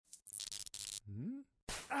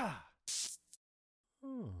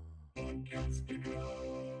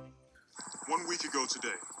1 week ago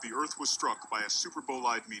today, the Earth was struck by a super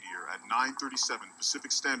bolide meteor at 9:37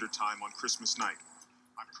 Pacific Standard Time on Christmas night.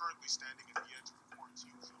 I'm currently standing at the edge of the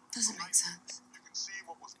quarantine zone. Doesn't make sense. You can see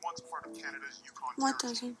what was once part of Canada's Yukon What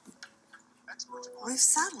Territory. doesn't? We have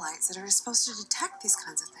satellites that are supposed to detect these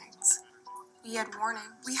kinds of things. We had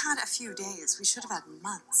warning. We had a few days. We should have had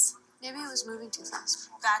months. Maybe it was moving too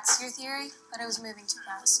fast. That's your theory? That it was moving too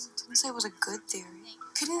fast. Didn't say it was a good theory.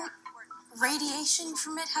 Couldn't radiation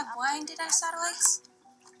from it have blinded our satellites?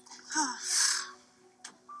 I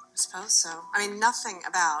suppose so. I mean, nothing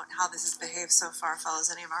about how this has behaved so far follows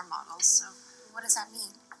any of our models, so... What does that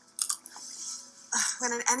mean?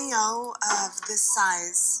 When an NEO of this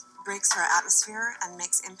size breaks through our atmosphere and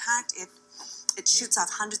makes impact, it shoots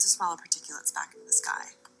off hundreds of smaller particulates back into the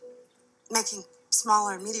sky, making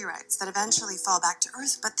smaller meteorites that eventually fall back to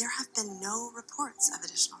Earth, but there have been no reports of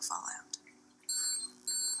additional fallout.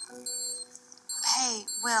 Hey,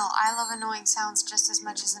 Will, I love annoying sounds just as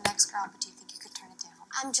much as the next girl, but do you think you could turn it down?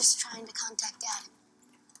 I'm just trying to contact Dad.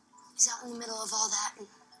 He's out in the middle of all that, and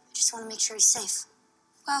I just want to make sure he's safe.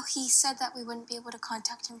 Well, he said that we wouldn't be able to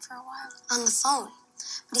contact him for a while. On the phone.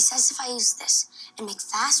 But he says if I use this and make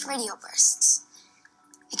fast radio bursts,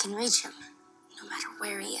 I can reach him, no matter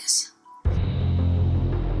where he is.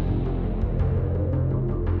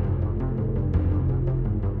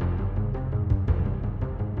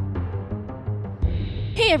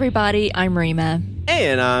 Hey everybody, I'm Rima.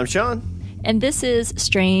 And I'm Sean. And this is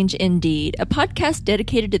Strange Indeed, a podcast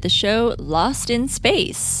dedicated to the show Lost in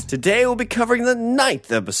Space. Today we'll be covering the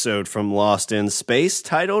 9th episode from Lost in Space,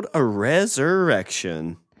 titled A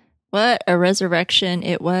Resurrection. What a resurrection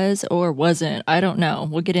it was or wasn't. I don't know.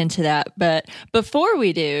 We'll get into that. But before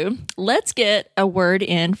we do, let's get a word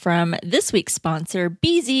in from this week's sponsor,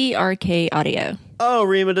 BZRK Audio. Oh,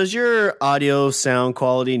 Rima, does your audio sound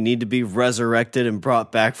quality need to be resurrected and brought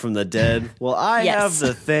back from the dead? Well, I have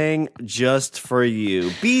the thing just for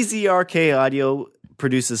you. BZRK Audio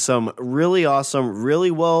produces some really awesome, really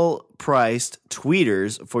well-priced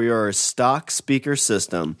tweeters for your stock speaker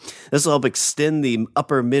system. This will help extend the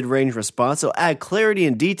upper mid-range response. It'll add clarity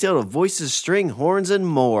and detail to voices, string, horns, and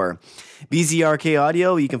more. BZRK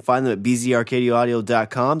Audio, you can find them at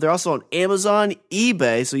bzrkaudio.com. They're also on Amazon,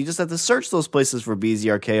 eBay, so you just have to search those places for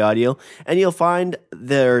BZRK Audio, and you'll find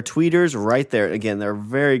their tweeters right there. Again, they're a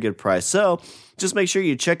very good price. So just make sure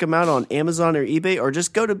you check them out on Amazon or eBay, or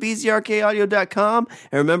just go to bzrkaudio.com.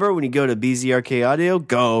 And remember, when you go to BZRK Audio,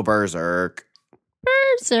 go berserk.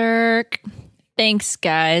 Berserk. Thanks,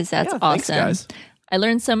 guys. That's awesome. Thanks, guys. I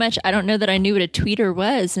learned so much. I don't know that I knew what a tweeter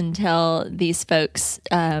was until these folks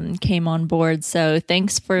came on board. So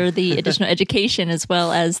thanks for the additional education as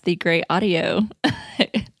well as the great audio.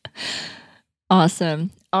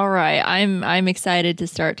 Awesome. All right. I'm excited to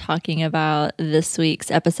start talking about this week's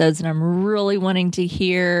episodes, and I'm really wanting to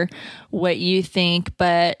hear what you think,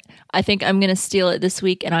 but I think I'm going to steal it this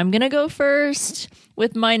week, and I'm going to go first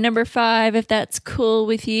with my number 5, if that's cool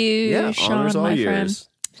with you, Sean, honors all my yours. friend.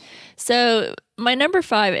 So my number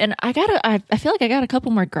 5, and I feel like I got a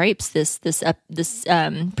couple more gripes this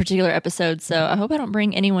particular episode, so I hope I don't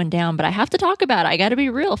bring anyone down, but I have to talk about it. I got to be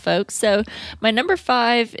real, folks. So my number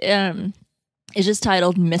 5 is just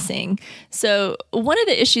titled Missing. So one of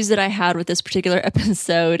the issues that I had with this particular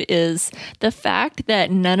episode is the fact that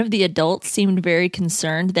none of the adults seemed very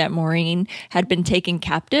concerned that Maureen had been taken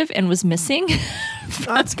captive and was missing.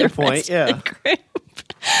 That's a good point, yeah.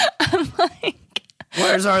 I'm like,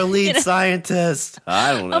 where's our lead scientist?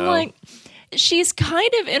 I don't know. I'm like, she's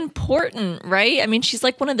kind of important, right? I mean, she's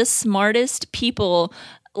like one of the smartest people,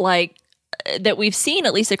 like, that we've seen,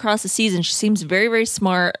 at least across the season. She seems very, very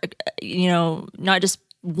smart, not just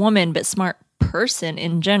woman, but smart person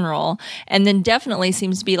in general. And then definitely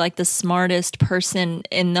seems to be like the smartest person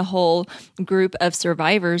in the whole group of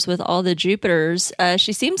survivors with all the Jupiters.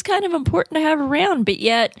 She seems kind of important to have around, but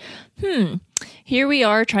yet, here we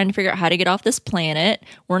are trying to figure out how to get off this planet.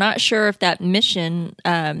 We're not sure if that mission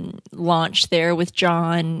launch there with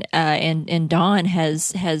John and Dawn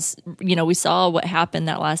has we saw what happened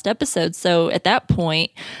that last episode. So at that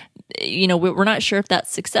point, we're not sure if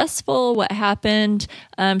that's successful, what happened.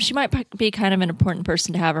 She might be kind of an important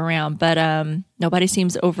person to have around, but nobody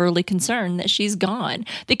seems overly concerned that she's gone.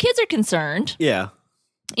 The kids are concerned. Yeah.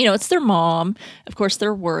 It's their mom. Of course,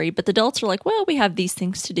 they're worried, but the adults are like, well, we have these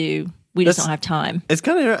things to do. We just don't have time. It's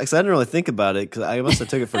kind of because I didn't really think about it because I must have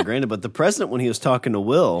took it for granted. But the president, when he was talking to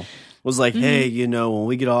Will, was like, "Hey, when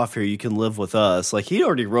we get off here, you can live with us." Like he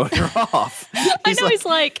already wrote her off. He's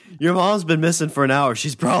like, "Your mom's been missing for an hour.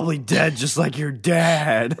 She's probably dead, just like your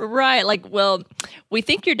dad." Right. Like, well, we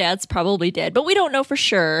think your dad's probably dead, but we don't know for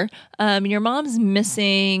sure. Your mom's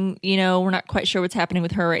missing. We're not quite sure what's happening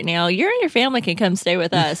with her right now. You and your family can come stay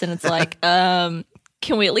with us, and it's like,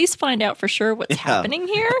 can we at least find out for sure what's happening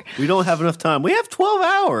here? We don't have enough time. We have 12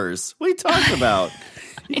 hours. What are you talking about?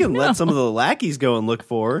 You can let some of the lackeys go and look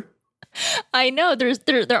for her. I know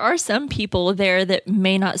there are some people there that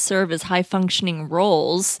may not serve as high functioning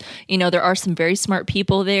roles. There are some very smart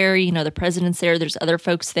people there. The president's there. There's other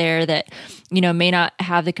folks there that, may not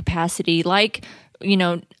have the capacity like,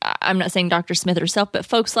 I'm not saying Dr. Smith herself, but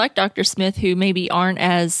folks like Dr. Smith who maybe aren't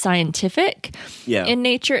as scientific in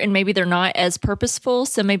nature and maybe they're not as purposeful.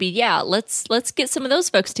 So maybe, let's get some of those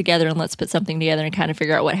folks together and let's put something together and kind of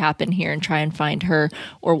figure out what happened here and try and find her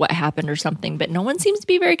or what happened or something. But no one seems to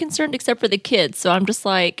be very concerned except for the kids. So I'm just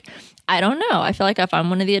like, I don't know. I feel like if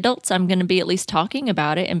I'm one of the adults, I'm going to be at least talking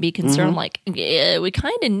about it and be concerned like, yeah, we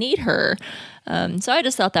kind of need her. So I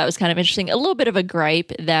just thought that was kind of interesting. A little bit of a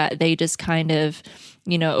gripe that they just kind of,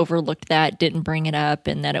 overlooked that, didn't bring it up,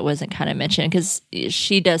 and that it wasn't kind of mentioned because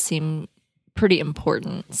she does seem pretty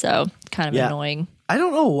important. So kind of annoying. I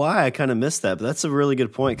don't know why I kind of missed that, but that's a really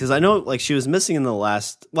good point because I know like she was missing in the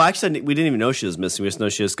last. Well, actually, we didn't even know she was missing. We just know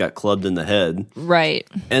she just got clubbed in the head, right?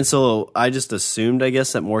 And so I just assumed, I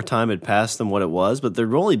guess, that more time had passed than what it was, but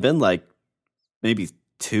there'd only been like maybe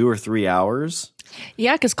 2 or 3 hours.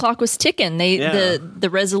 Yeah, because clock was ticking. The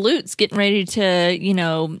Resolute's getting ready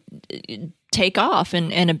to take off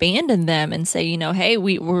and abandon them and say, hey,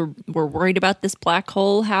 we're worried about this black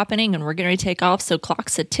hole happening and we're going to take off. So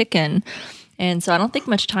clock's a ticking. And so I don't think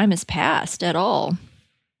much time has passed at all.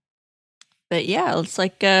 But yeah, it's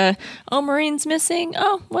like, Maureen's missing.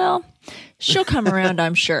 Oh, well, she'll come around,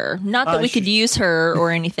 I'm sure. Not that we could use her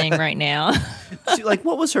or anything right now.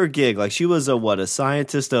 What was her gig? Like she was a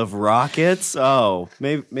scientist of rockets? Oh,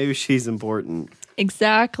 maybe she's important.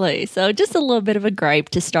 Exactly. So just a little bit of a gripe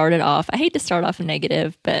to start it off. I hate to start off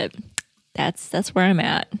negative, but that's where I'm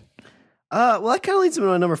at. Well, that kind of leads me to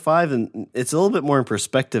my number 5, and it's a little bit more in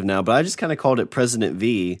perspective now, but I just kind of called it President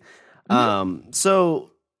V.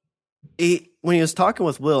 So when he was talking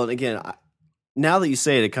with Will, and again, now that you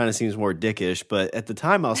say it, it kind of seems more dickish, but at the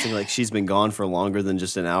time I was thinking like she's been gone for longer than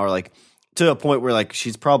just an hour, like to a point where like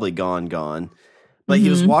she's probably gone. But he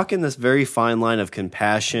was walking this very fine line of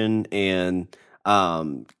compassion and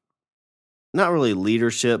not really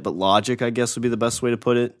leadership, but logic, I guess would be the best way to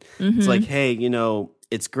put it. It's like, hey,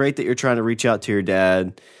 it's great that you're trying to reach out to your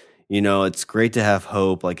dad. It's great to have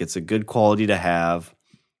hope. Like it's a good quality to have,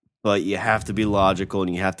 but you have to be logical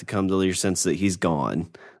and you have to come to your sense that he's gone.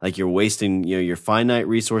 Like you're wasting, your finite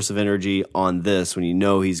resource of energy on this when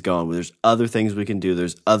he's gone. Well, there's other things we can do.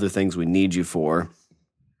 There's other things we need you for.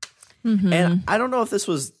 And I don't know if this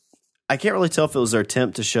was, I can't really tell if it was their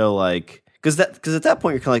attempt to show like, because at that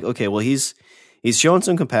point you're kind of like, okay, well he's showing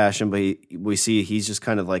some compassion, but we see he's just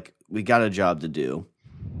kind of like, we got a job to do.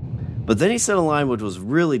 But then he said a line which was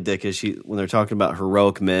really dickish when they're talking about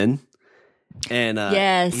heroic men. And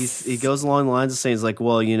yes, he goes along the lines of saying, it's like,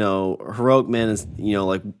 well, heroic men is,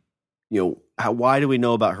 why do we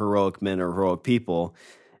know about heroic men or heroic people?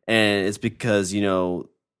 And it's because, and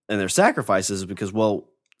their sacrifices is because, well,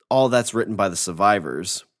 all that's written by the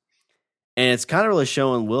survivors. And it's kind of really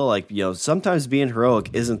showing Will, like, sometimes being heroic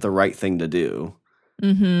isn't the right thing to do.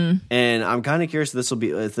 And I'm kind of curious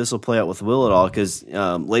if this will play out with Will at all, because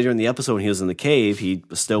later in the episode when he was in the cave, he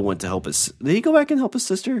still went to help his. Did he go back and help his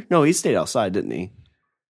sister? No, he stayed outside, didn't he?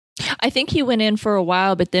 I think he went in for a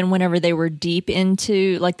while, but then whenever they were deep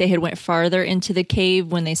into, like they had went farther into the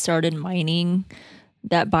cave when they started mining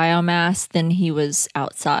that biomass, then he was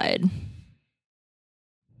outside.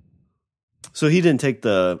 So he didn't take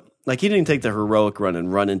the heroic run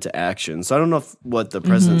and run into action. So I don't know if what the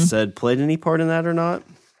president said played any part in that or not.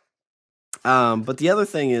 But the other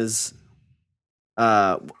thing is,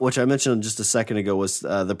 which I mentioned just a second ago, was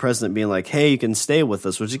the president being like, hey, you can stay with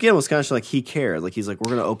us, which again was kind of like he cared. Like he's like, we're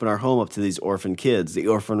going to open our home up to these orphan kids, the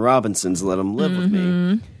orphan Robinsons, and let them live with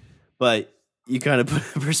me. But you kind of put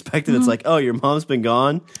in perspective, it's like, oh, your mom's been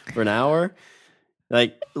gone for an hour.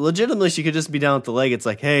 Like, legitimately, she could just be down at the lake. It's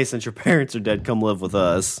like, hey, since your parents are dead, come live with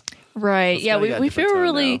us. Right. Yeah, we feel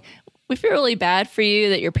really we feel really bad for you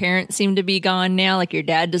that your parents seem to be gone now. Like your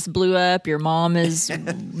dad just blew up, your mom is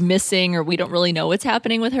missing, or we don't really know what's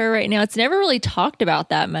happening with her right now. It's never really talked about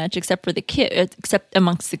that much, except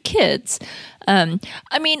amongst the kids. I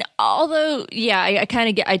mean, although, yeah, I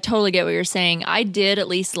totally get what you're saying. I did at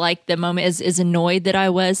least like the moment, as annoyed that I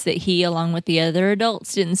was that he, along with the other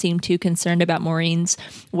adults, didn't seem too concerned about Maureen's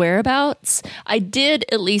whereabouts. I did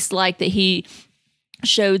at least like that he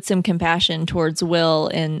showed some compassion towards Will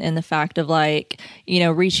in the fact of, like, you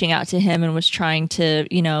know, reaching out to him and was trying to,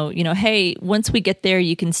 you know, hey, once we get there,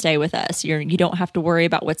 you can stay with us. You don't have to worry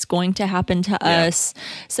about what's going to happen to us.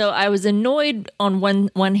 So I was annoyed on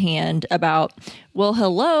one hand about, well,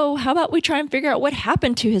 hello, how about we try and figure out what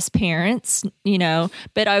happened to his parents, you know,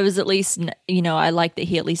 but I was at least, you know, I like that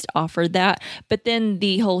he at least offered that. But then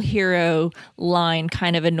the whole hero line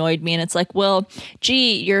kind of annoyed me. And it's like, well,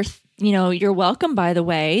 gee, you're welcome, by the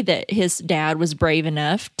way, that his dad was brave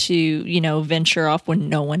enough to, you know, venture off when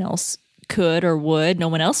no one else could or would. No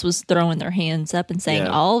one else was throwing their hands up and saying,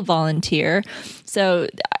 I'll volunteer. So,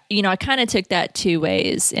 you know, I kind of took that two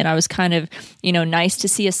ways, and I was kind of, you know, nice to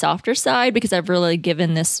see a softer side, because I've really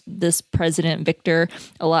given this President Victor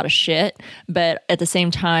a lot of shit. But at the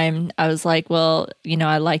same time, I was like, well, you know,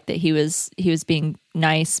 I like that he was being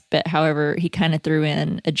nice, but however, he kind of threw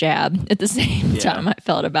in a jab at the same time. I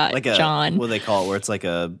felt about like John. What do they call it? Where it's like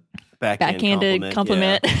a backhanded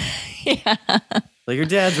compliment. Yeah. Like, your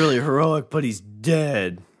dad's really heroic, but he's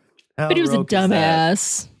dead. But he was a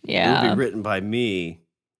dumbass. Yeah. It would be written by me,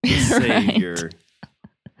 the savior.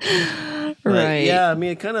 Right. Yeah, I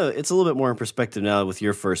mean, it's a little bit more in perspective now with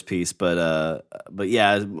your first piece, but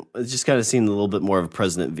yeah, it just kind of seemed a little bit more of a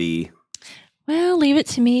President V. Well, leave it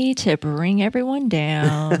to me to bring everyone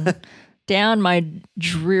down, down my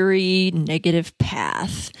dreary negative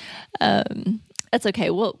path. That's okay.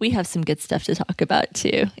 Well, we have some good stuff to talk about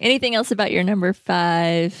too. Anything else about your number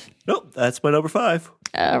 5? Nope, that's my number 5.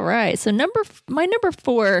 All right. So my number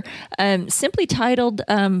 4, simply titled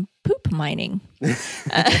 "Poop Mining,"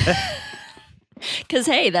 because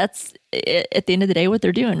hey, that's at the end of the day what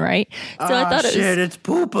they're doing, right? So I thought it's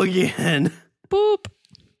poop again. Poop.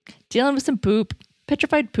 Dealing with some poop,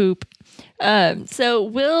 petrified poop. So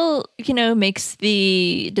Will, you know, makes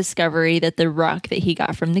the discovery that the rock that he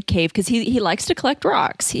got from the cave, because he likes to collect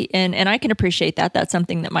rocks. And I can appreciate that. That's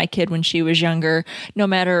something that my kid, when she was younger, no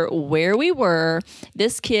matter where we were,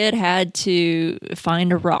 this kid had to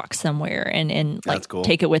find a rock somewhere and like cool.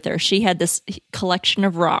 Take it with her. She had this collection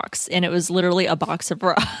of rocks, and it was literally a box of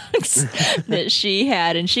rocks that she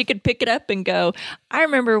had, and she could pick it up and go, I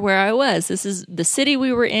remember where I was. This is the city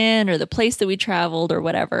we were in, or the place that we traveled, or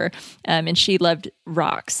whatever. And she loved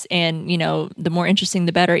rocks, and, you know, the more interesting,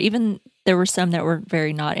 the better. Even there were some that were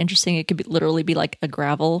very not interesting. It could literally be like a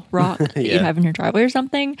gravel rock that you have in your driveway or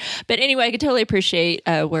something. But anyway, I could totally appreciate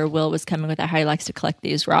where Will was coming with that, how he likes to collect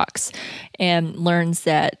these rocks, and learns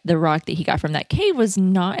that the rock that he got from that cave was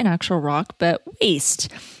not an actual rock, but waste.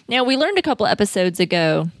 Now, we learned a couple episodes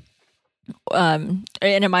ago, and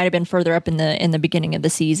it might have been further up in the beginning of the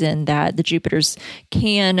season, that the Jupiters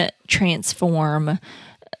can transform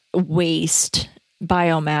waste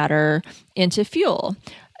biomatter into fuel.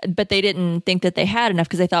 But they didn't think that they had enough,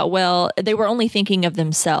 because they thought, well, they were only thinking of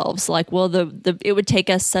themselves. Like, well, it would take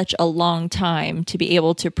us such a long time to be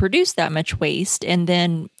able to produce that much waste and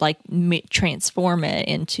then like transform it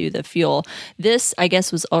into the fuel. This, I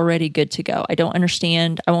guess, was already good to go. I don't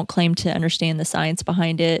understand. I won't claim to understand the science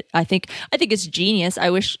behind it. I think it's genius. I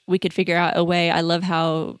wish we could figure out a way. I love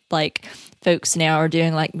how, like, folks now are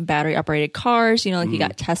doing like battery operated cars, you know, like you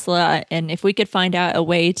got Tesla. And if we could find out a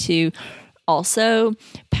way to also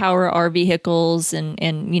power our vehicles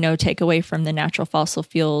and, you know, take away from the natural fossil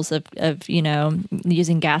fuels of, you know,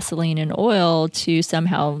 using gasoline and oil to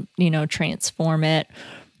somehow, you know, transform it.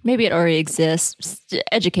 Maybe it already exists.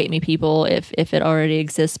 Educate me, people, if it already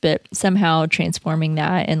exists, but somehow transforming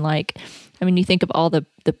that. And like, I mean, you think of all the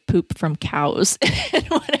poop from cows and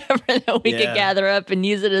whatever that we could gather up and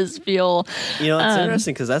use it as fuel. You know, it's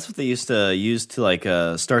interesting, because that's what they used to use to like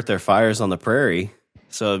start their fires on the prairie.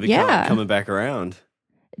 So it'd be coming back around.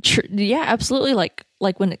 Yeah, absolutely. Like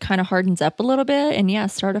when it kind of hardens up a little bit,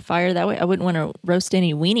 and start a fire that way. I wouldn't want to roast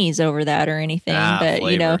any weenies over that or anything, but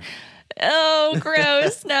flavor. You know. Oh,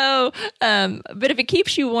 gross. No. But if it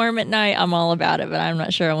keeps you warm at night, I'm all about it. But I'm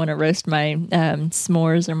not sure I want to roast my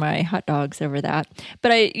s'mores or my hot dogs over that.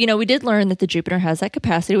 But we did learn that the Jupiter has that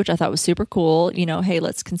capacity, which I thought was super cool. You know, hey,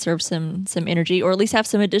 let's conserve some energy, or at least have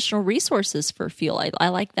some additional resources for fuel. I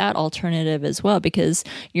like that alternative as well, because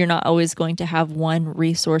you're not always going to have one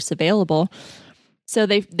resource available. So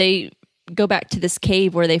they go back to this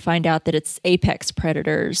cave where they find out that it's apex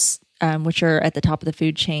predators which are at the top of the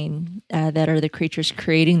food chain, that are the creatures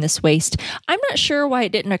creating this waste. I'm not sure why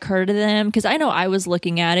it didn't occur to them, because I know I was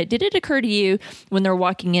looking at it. Did it occur to you when they're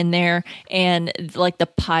walking in there and like the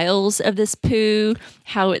piles of this poo,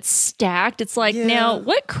 how it's stacked? It's like, now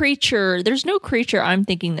what creature, there's no creature I'm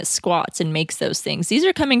thinking that squats and makes those things. These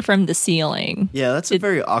are coming from the ceiling. Yeah, that's a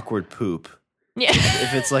very awkward poop. Yeah.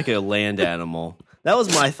 If it's like a land animal. That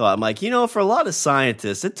was my thought. I'm like, for a lot of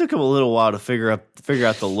scientists, it took them a little while to figure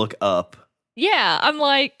out the look up. Yeah, I'm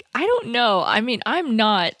like, I don't know. I mean, I'm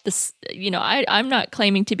not this, I'm not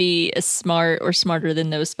claiming to be as smart or smarter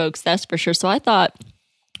than those folks, that's for sure. So I thought,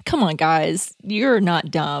 come on, guys, you're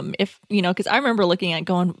not dumb. If, because I remember looking at it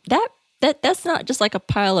going, that's not just like a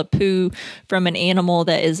pile of poo from an animal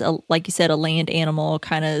that is, like you said, a land animal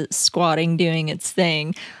kind of squatting, doing its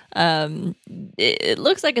thing. It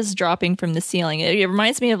looks like it's dropping from the ceiling. It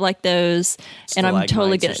reminds me of like those, and I'm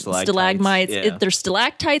totally getting stalagmites. Yeah. There's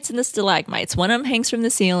stalactites and the stalagmites. One of them hangs from the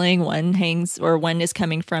ceiling. One is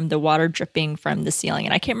coming from the water dripping from the ceiling.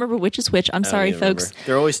 And I can't remember which is which. I'm sorry, folks. Remember.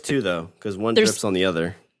 There are always two though, because one drips on the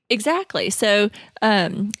other. Exactly. So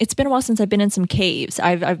it's been a while since I've been in some caves.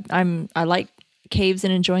 I like caves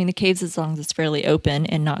and enjoying the caves as long as it's fairly open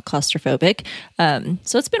and not claustrophobic.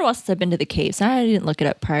 So it's been a while since I've been to the caves. I didn't look it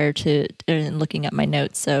up prior to looking at my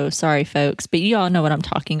notes. So sorry, folks, but you all know what I'm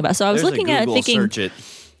talking about. So I was looking at it thinking, search it.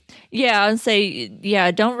 Yeah, and say,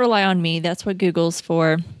 don't rely on me. That's what Google's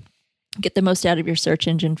for. Get the most out of your search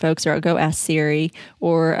engine, folks, or go ask Siri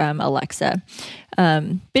or Alexa.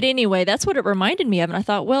 But anyway, that's what it reminded me of. And I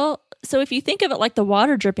thought, well, so if you think of it like the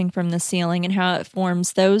water dripping from the ceiling and how it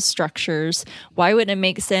forms those structures, why wouldn't it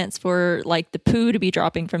make sense for like the poo to be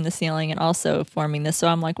dropping from the ceiling and also forming this? So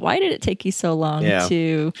I'm like, why did it take you so long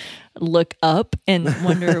to look up and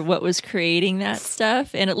wonder what was creating that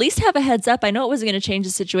stuff? And at least have a heads up. I know it wasn't going to change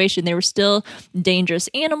the situation. They were still dangerous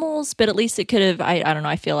animals, but at least it could have, I don't know,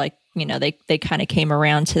 I feel like, they kind of came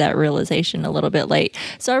around to that realization a little bit late.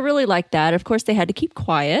 So I really like that. Of course, they had to keep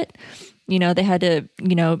quiet. They had to,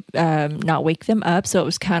 not wake them up. So it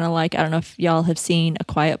was kind of like, I don't know if y'all have seen A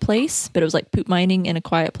Quiet Place, but it was like poop mining in A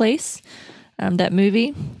Quiet Place, that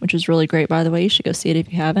movie, which was really great, by the way. You should go see it if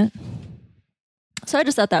you haven't. So I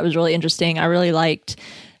just thought that was really interesting. I really liked,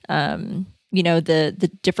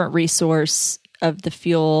 the different resource of the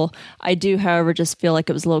fuel. I do, however, just feel like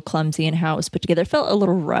it was a little clumsy in how it was put together. It felt a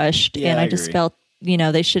little rushed, and I just felt,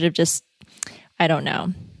 they should have just, I don't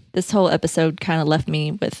know. This whole episode kind of left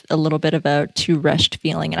me with a little bit of a too rushed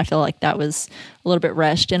feeling, and I feel like that was a little bit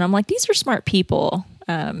rushed. And I'm like, these are smart people.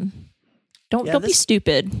 Don't be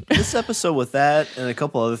stupid. This episode with that and a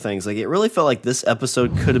couple other things, like it really felt like this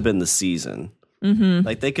episode could have been the season. Mm-hmm.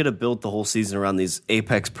 Like they could have built the whole season around these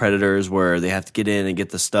apex predators where they have to get in and get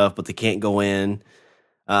the stuff, but they can't go in.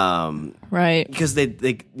 Right. Because they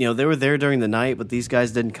were there during the night, but these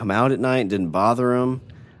guys didn't come out at night and didn't bother them.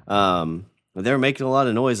 They were making a lot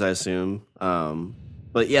of noise, I assume.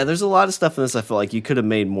 But yeah, there's a lot of stuff in this. I feel like you could have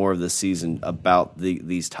made more of this season about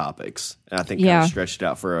these topics, and I think kind of stretched it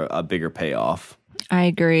out for a bigger payoff. I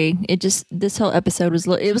agree. This whole episode was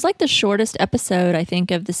like the shortest episode, I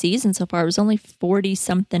think, of the season so far. It was only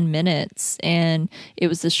 40-something minutes, and it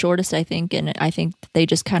was the shortest, I think, and I think they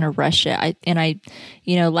just kind of rushed it.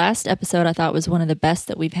 Last episode I thought was one of the best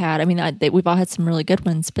that we've had. I mean, we've all had some really good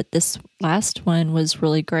ones, but this last one was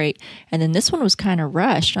really great. And then this one was kind of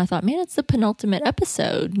rushed, and I thought, man, it's the penultimate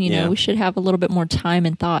episode. We should have a little bit more time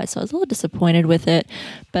and thought. So I was a little disappointed with it.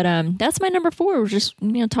 But that's my number 4. We're just,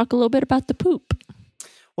 talk a little bit about the poop.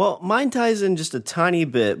 Well, mine ties in just a tiny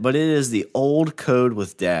bit, but it is the old code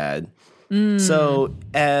with Dad. So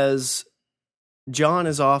as John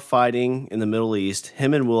is off fighting in the Middle East,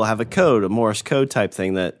 him and Will have a code, a Morse code type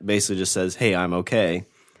thing that basically just says, hey, I'm okay.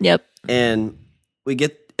 Yep. And we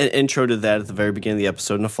get an intro to that at the very beginning of the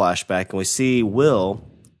episode in a flashback, and we see Will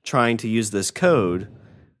trying to use this code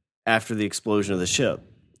after the explosion of the ship.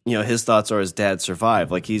 His thoughts are his dad survived.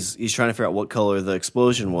 Like he's trying to figure out what color the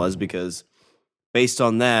explosion was, because based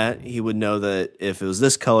on that, he would know that if it was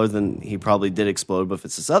this color, then he probably did explode. But if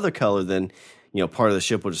it's this other color, then, part of the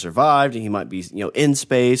ship would have survived and he might be, in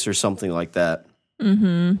space or something like that.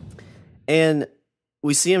 Mm-hmm. And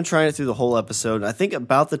we see him trying it through the whole episode. I think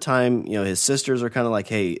about the time, his sisters are kind of like,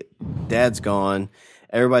 hey, Dad's gone.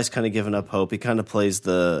 Everybody's kind of giving up hope. He kind of plays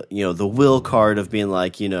the Will card of being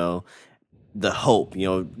like, the hope,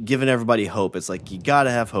 giving everybody hope. It's like, you got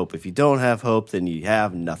to have hope. If you don't have hope, then you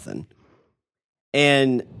have nothing.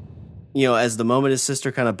 And, as the moment his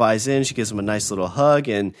sister kind of buys in, she gives him a nice little hug,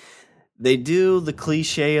 and they do the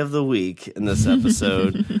cliche of the week in this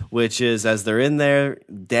episode, which is as they're in there,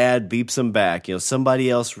 Dad beeps them back.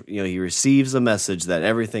 Somebody else, he receives a message that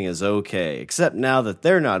everything is okay, except now that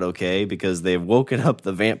they're not okay because they've woken up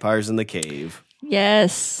the vampires in the cave.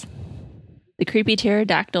 Yes. The creepy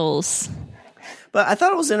pterodactyls. But I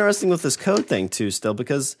thought it was interesting with this code thing too, still,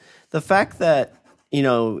 because the fact that,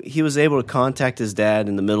 he was able to contact his dad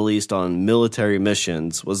in the Middle East on military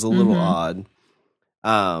missions was a little odd.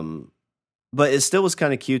 But it still was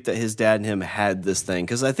kind of cute that his dad and him had this thing,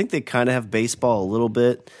 because I think they kind of have baseball a little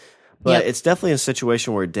bit, but it's definitely a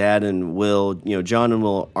situation where Dad and Will, John and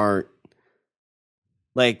Will aren't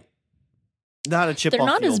like not a chip. They're off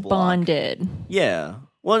not the as old block. bonded. Yeah.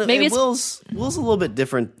 Well, Maybe it's Will's a little bit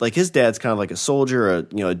different. Like his dad's kind of like a soldier,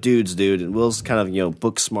 a dude's dude, and Will's kind of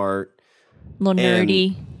book smart, a little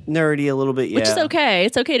nerdy. Nerdy a little bit, yeah. Which is okay.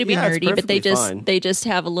 It's okay to be nerdy, but fine. they just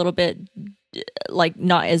have a little bit like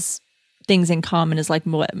not as things in common as like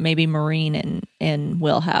what maybe Maureen and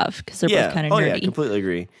Will have, because they're both kind of nerdy. Oh yeah, completely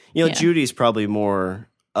agree. Judy's probably more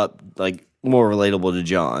more relatable to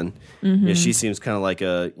John. She seems kind of like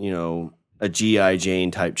a G.I.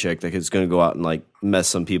 Jane type chick that is going to go out and like mess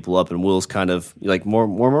some people up, and Will's kind of like more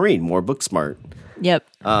Marine, more book smart. Yep.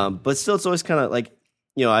 But still, it's always kind of like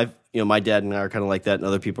my dad and I are kind of like that, and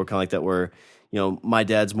other people are kind of like that. Where my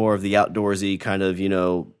dad's more of the outdoorsy kind of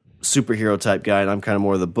superhero type guy, and I'm kind of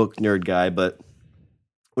more of the book nerd guy. But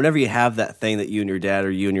whenever you have that thing that you and your dad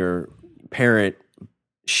or you and your parent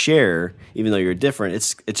share, even though you're different,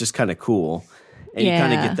 it's just kind of cool. And you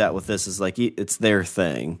kind of get that with this, is like it's their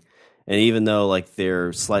thing. And even though like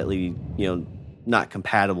they're slightly, not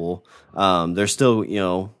compatible, they're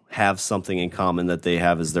still, have something in common that they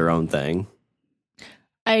have as their own thing.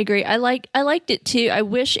 I agree. I liked it too. I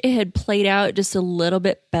wish it had played out just a little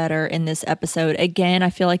bit better in this episode. Again, I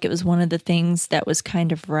feel like it was one of the things that was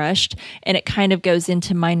kind of rushed, and it kind of goes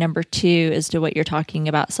into my number 2 as to what you're talking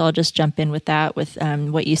about. So I'll just jump in with that, with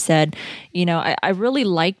what you said. I really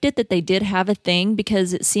liked it that they did have a thing,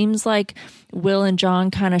 because it seems like Will and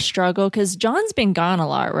John kind of struggle, because John's been gone a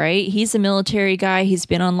lot, right? He's a military guy. He's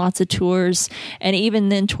been on lots of tours. And even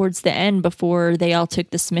then towards the end, before they all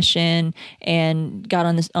took this mission and got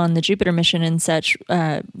on the Jupiter mission and such,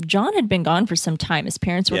 John had been gone for some time. His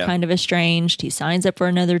parents were kind of estranged. He signs up for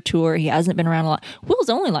another tour. He hasn't been around a lot. Will's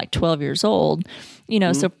only like 12 years old.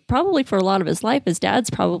 So probably for a lot of his life, his dad's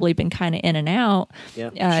probably been kind of in and out. Yeah,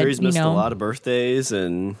 I'm sure he's missed a lot of birthdays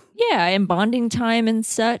and bonding time and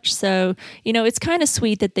such. So, it's kind of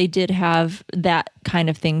sweet that they did have that kind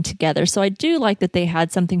of thing together. So I do like that they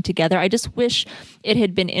had something together. I just wish it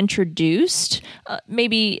had been introduced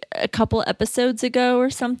maybe a couple episodes ago or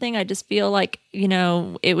something. I just feel like,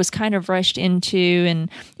 it was kind of rushed into, and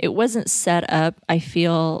it wasn't set up, I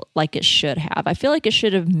feel like it should have. I feel like it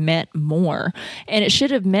should have meant more. And it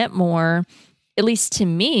should have meant more, at least to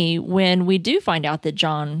me, when we do find out that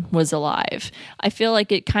John was alive. I feel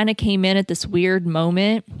like it kind of came in at this weird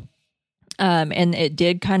moment, and it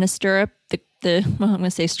did kind of stir up I'm going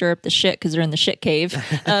to say stir up the shit, because they're in the shit cave.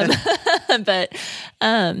 But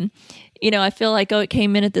I feel like it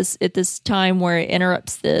came in at this time where it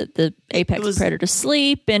interrupts the apex predator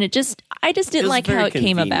sleep, and I just didn't like how it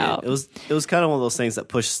came about. It was kind of one of those things that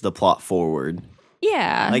pushes the plot forward.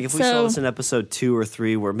 Yeah. Like if we saw this in episode 2 or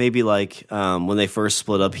 3, where maybe like when they first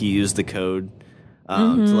split up, he used the code to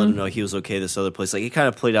let him know he was okay this other place. Like it kind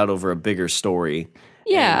of played out over a bigger story.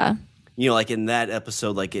 Yeah. And, like in that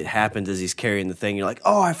episode, like it happened as he's carrying the thing. You're like,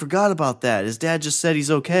 oh, I forgot about that. His dad just said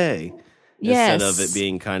he's okay. Yes. Instead of it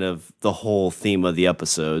being kind of the whole theme of the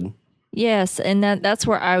episode. Yes, and that's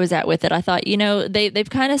where I was at with it. I thought, they've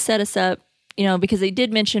kind of set us up, because they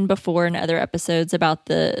did mention before in other episodes about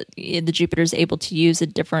the Jupiter's able to use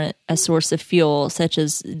a source of fuel, such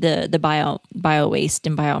as the bio waste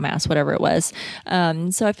and biomass, whatever it was.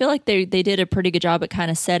 So I feel like they did a pretty good job at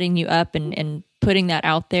kind of setting you up and putting that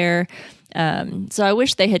out there. So I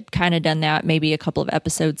wish they had kind of done that maybe a couple of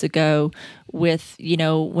episodes ago with,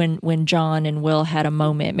 when John and Will had a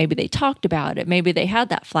moment, maybe they talked about it. Maybe they had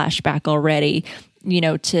that flashback already,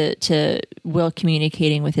 to Will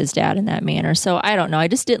communicating with his dad in that manner. So I don't know. I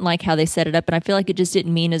just didn't like how they set it up. And I feel like it just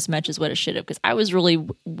didn't mean as much as what it should have, because I was really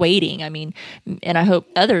waiting. I mean, and I hope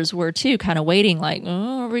others were too, kind of waiting like,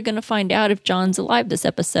 oh, are we going to find out if John's alive this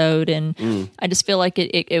episode? And I just feel like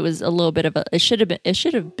it was a little bit of it should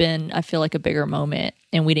have been, I feel like, a bigger moment,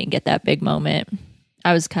 and we didn't get that big moment.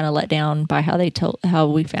 I was kind of let down by how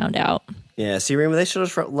we found out. Yeah, see, Raymond, they should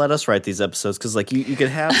have let us write these episodes, because like you could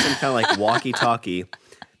have some kind of like walkie-talkie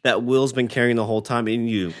that Will's been carrying the whole time, and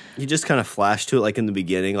you just kind of flash to it like in the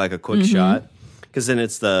beginning, like a quick shot, because then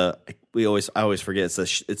it's the I always forget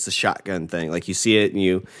it's the shotgun thing. Like you see it and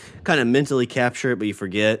you kind of mentally capture it, but you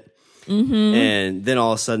forget. Mm-hmm. And then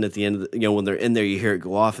all of a sudden at the end, when they're in there, you hear it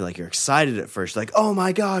go off, and like you're excited at first, like, oh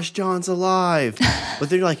my gosh, John's alive. But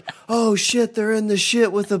then you're like, oh shit, they're in the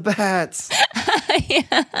shit with the bats.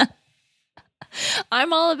 Yeah.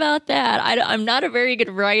 I'm all about that. I'm not a very good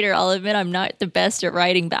writer. I'll admit I'm not the best at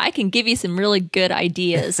writing, but I can give you some really good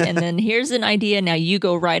ideas. And then here's an idea. Now you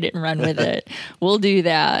go write it and run with it. We'll do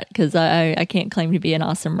that because I can't claim to be an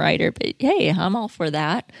awesome writer. But hey, I'm all for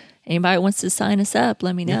that. Anybody wants to sign us up,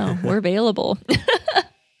 let me know. We're available.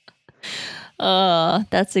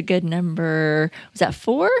 That's a good number. Was that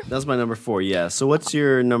 4? That's my number 4, yeah. So what's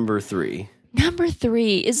your number 3? Number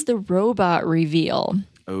 3 is the robot reveal.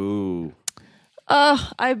 Oh.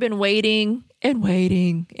 I've been waiting and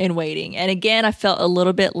waiting and waiting. And again, I felt a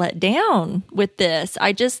little bit let down with this.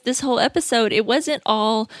 This whole episode, it wasn't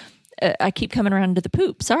all, I keep coming around to the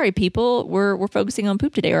poop. Sorry, people. We're focusing on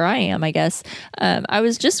poop today, or I am, I guess. I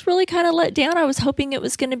was just really kind of let down. I was hoping it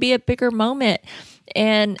was going to be a bigger moment.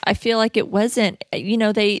 And I feel like it wasn't.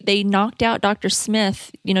 They knocked out Dr.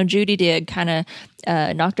 Smith. Judy did kind of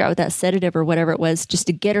knocked her out with that sedative or whatever it was just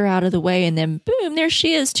to get her out of the way. And then boom, there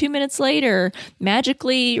she is 2 minutes later,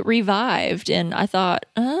 magically revived. And I thought,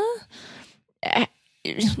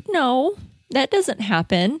 no, that doesn't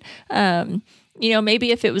happen.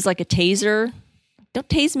 Maybe if it was like a taser, don't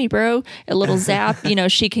tase me, bro, a little zap,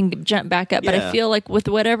 she can jump back up. But I feel like with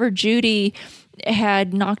whatever Judy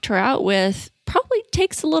had knocked her out with, probably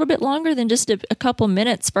takes a little bit longer than just a couple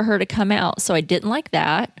minutes for her to come out. So I didn't like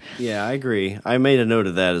that. Yeah, I agree. I made a note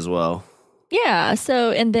of that as well. Yeah.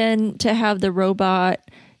 So, and then to have the robot,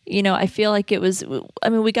 I feel like it was,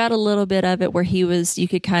 we got a little bit of it where you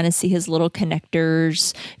could kind of see his little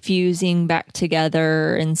connectors fusing back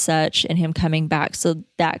together and such, and him coming back. So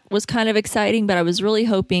that was kind of exciting, but I was really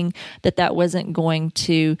hoping that wasn't going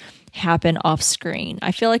to happen off screen.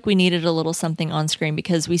 I feel like we needed a little something on screen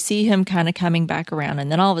because we see him kind of coming back around,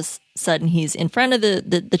 and then all of a sudden he's in front of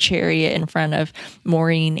the chariot in front of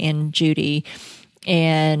Maureen and Judy,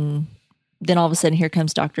 and then all of a sudden, here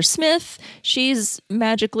comes Dr. Smith. She's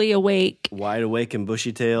magically awake. Wide awake and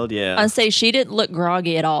bushy-tailed, yeah. I'd say she didn't look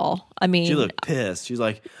groggy at all. She looked pissed. She's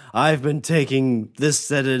like, I've been taking this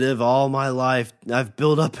sedative all my life. I've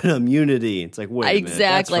built up an immunity. It's like, wait a minute.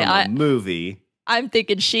 That's from a movie. I'm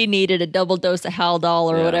thinking she needed a double dose of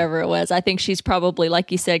Haldol or whatever it was. I think she's probably,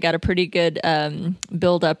 like you said, got a pretty good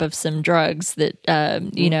buildup of some drugs that,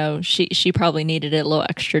 she probably needed a little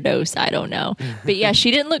extra dose. I don't know. But yeah,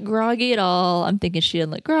 she didn't look groggy at all. I'm thinking she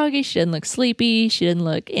didn't look groggy. She didn't look sleepy. She didn't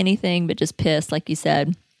look anything but just pissed, like you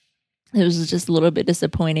said. It was just a little bit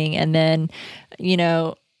disappointing. And then,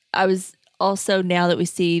 I was also, now that we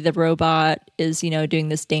see the robot is, doing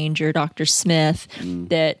this danger, Dr. Smith,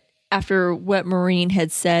 that after what Maureen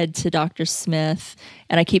had said to Dr. Smith,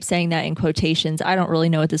 and I keep saying that in quotations, I don't really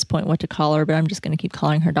know at this point what to call her, but I'm just going to keep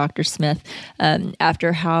calling her Dr. Smith.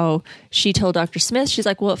 After how she told Dr. Smith, she's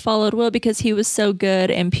like, well, it followed Will because he was so good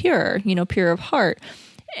and pure, pure of heart.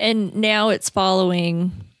 And now it's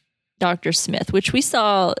following Dr. Smith, which we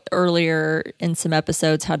saw earlier in some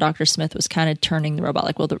episodes, how Dr. Smith was kind of turning the robot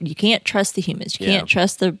like, well, you can't trust the humans. You can't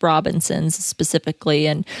trust the Robinsons specifically,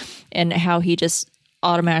 and how he just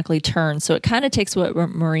automatically turns. So it kind of takes what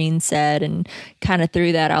Maureen said and kind of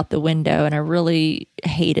threw that out the window. And I really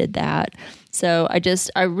hated that. So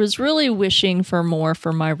I was really wishing for more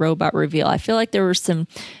for my robot reveal. I feel like there were some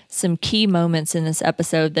key moments in this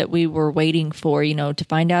episode that we were waiting for, to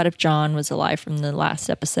find out if John was alive from the last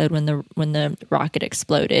episode when the rocket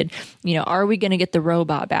exploded. Are we going to get the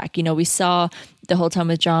robot back? We saw the whole time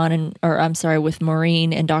with with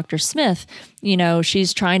Maureen and Dr. Smith,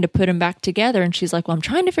 she's trying to put him back together, and she's like, well, I'm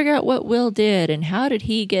trying to figure out what Will did and how did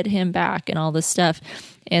he get him back and all this stuff.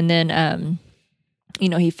 And then,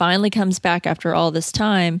 he finally comes back after all this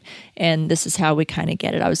time, and this is how we kind of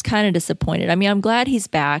get it. I was kind of disappointed. I'm glad he's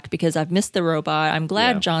back because I've missed the robot. I'm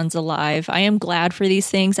glad John's alive. I am glad for these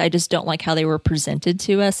things. I just don't like how they were presented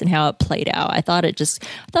to us and how it played out. I thought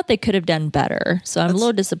they could have done better. So I'm a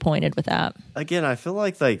little disappointed with that. Again, I feel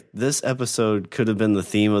like this episode could have been the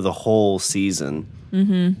theme of the whole season.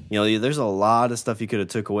 Mm-hmm. There's a lot of stuff you could have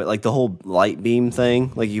took away, like the whole light beam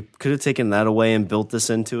thing. Like you could have taken that away and built this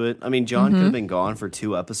into it. John could have been gone for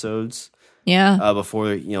 2 episodes. Yeah.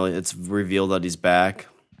 Before it's revealed that he's back.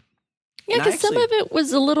 Yeah, because some of it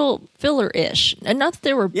was a little filler-ish, and not that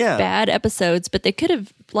there were bad episodes, but they could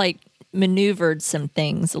have maneuvered some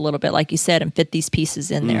things a little bit, like you said, and fit these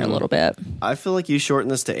pieces in there a little bit. I feel like you shorten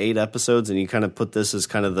this to 8 episodes and you kind of put this as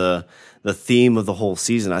kind of the theme of the whole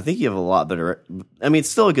season. I think you have a lot better. I mean, it's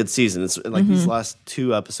still a good season. It's like these last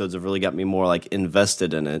 2 episodes have really got me more like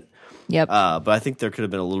invested in it. Yep. But I think there could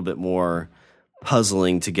have been a little bit more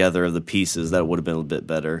puzzling together of the pieces that would have been a bit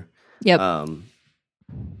better. Yep.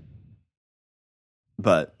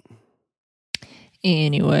 But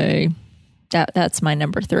anyway, that's my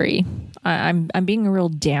number 3. I'm being a real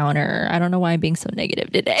downer. I don't know why I'm being so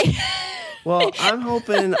negative today. well, I'm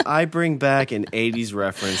hoping I bring back an 80s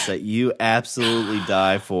reference that you absolutely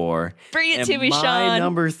die for. Bring it and to me, my Sean.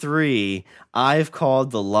 Number 3, I've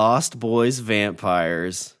called the Lost Boys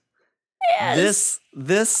vampires. Yes.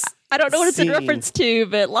 This I don't know what it's in scene- reference to,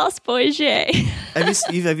 but Lost Boys, yay.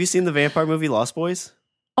 Have you seen the vampire movie Lost Boys?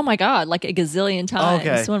 Oh my God, like a gazillion times.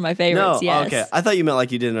 Okay. It's one of my favorites, No, yes. okay. I thought you meant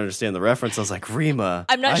like you didn't understand the reference. I was like, Rima,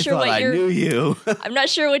 I'm not sure thought what I you're- knew you. I'm not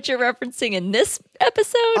sure what you're referencing in this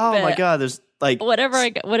episode, Oh but my God, there's like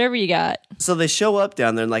whatever you got. So they show up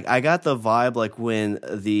down there, and like I got the vibe like when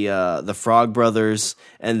the Frog Brothers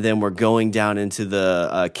and then we're going down into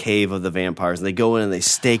the cave of the vampires, and they go in and they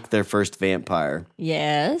stake their first vampire.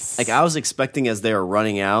 Yes. Like I was expecting as they were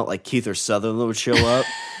running out, like Kiefer Sutherland would show up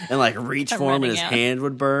and like reach I'm for him, and running his out. hand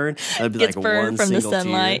would burn. That'd be Gets like burned one from the single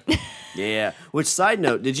sunlight. tear. Yeah. Which side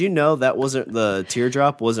note? Did you know that wasn't the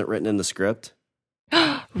teardrop wasn't written in the script?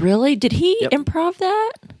 Really? Did he Yep. improv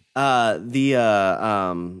that?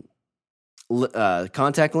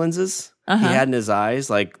 Contact lenses he had in his eyes,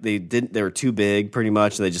 like they were too big pretty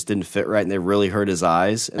much, and they just didn't fit right, and they really hurt his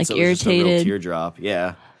eyes, and Like so it was just a real irritated? teardrop.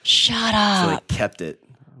 Yeah, Shut so they up. kept it.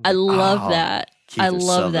 I love Oh, that. I Kiefer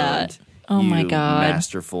love that. Sutherland, Oh my you God.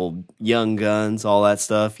 masterful Young Guns, all that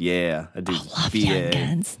stuff. Yeah, I do. Love BA. Young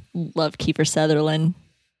Guns. Love Kiefer Sutherland.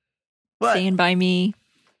 But Stand by me.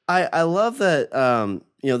 I love that.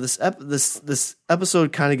 This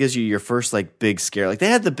episode kind of gives you your first like big scare. Like they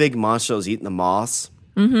had the big monster that was eating the moths.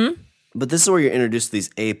 Mm-hmm. But this is where you're introduced to these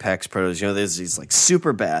apex predators. You know, there's these like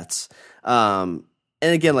super bats. And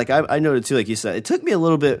again, like I noted too, like you said, it took me a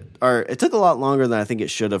little bit, or it took a lot longer than I think it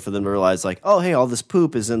should have for them to realize, like, oh, hey, all this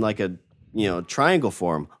poop is in like a triangle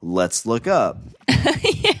form. Let's look up.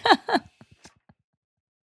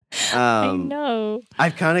 I know.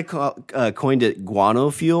 I've kind of coined it guano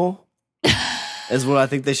fuel, is what I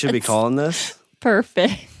think they should be calling this.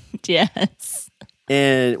 Perfect. Yes.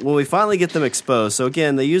 And when we finally get them exposed, so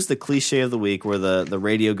again, they use the cliche of the week where the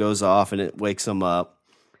radio goes off and it wakes them up.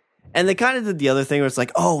 And they kind of did the other thing where it's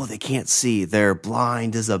like, oh, they can't see. They're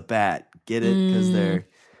blind as a bat. Get it? Because they're...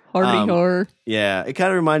 Hardy horror. Yeah, it kind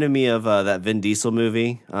of reminded me of that Vin Diesel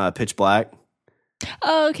movie, Pitch Black.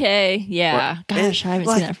 Okay. Yeah. Gosh, I haven't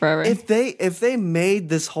Like, seen that forever. If they made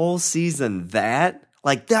this whole season that,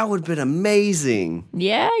 like, that would have been amazing.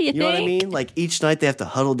 Yeah, you You think? know what I mean? Like each night they have to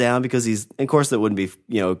huddle down because and of course that wouldn't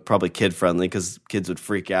be, probably kid friendly because kids would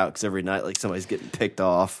freak out because every night like somebody's getting picked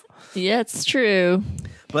off. Yeah, it's true.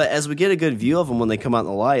 But as we get a good view of them when they come out in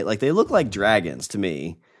the light, like they look like dragons to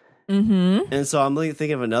me. Mm-hmm. And so I'm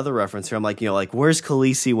thinking of another reference here. I'm like, like where's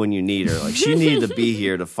Khaleesi when you need her? Like she needed to be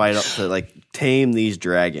here to fight up to like tame these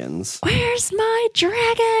dragons. Where's my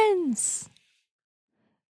dragons?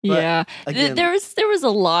 But, yeah, again- there was a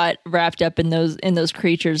lot wrapped up in those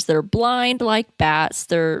creatures. They're blind like bats.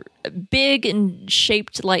 They're big and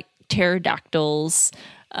shaped like pterodactyls.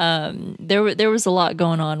 There was a lot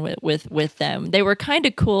going on with them. They were kind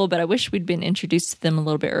of cool, but I wish we'd been introduced to them a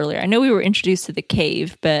little bit earlier. I know we were introduced to the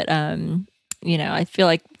cave, but I feel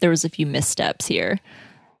like there was a few missteps here.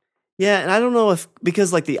 Yeah, and I don't know if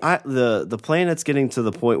because like the planet's getting to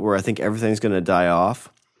the point where I think everything's going to die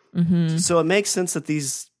off. Mm-hmm. So it makes sense that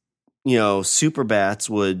these super bats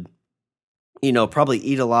would probably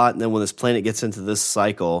eat a lot, and then when this planet gets into this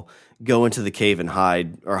cycle, go into the cave and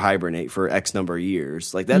hide or hibernate for X number of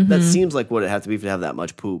years. Like that. That seems like what it had to be to have that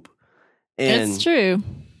much poop. And It's true.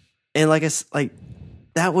 And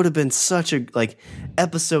that would have been such a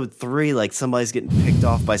episode 3, like somebody's getting picked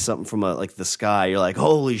off by something from the sky. You're like,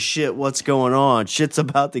 holy shit, what's going on? Shit's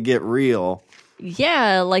about to get real.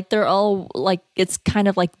 Yeah, like they're all like it's kind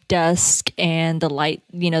of like dusk, and the light,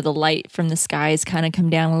 the light from the skies kind of come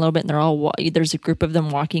down a little bit, and they're all there's a group of them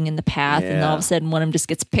walking in the path, and all of a sudden one of them just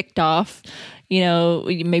gets picked off.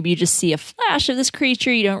 Maybe you just see a flash of this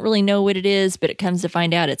creature. You don't really know what it is, but it comes to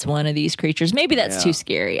find out it's one of these creatures. Maybe that's too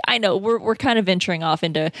scary. I know we're kind of venturing off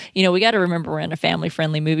into, we got to remember we're in a family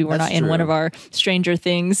friendly movie. We're That's not in one true. of our Stranger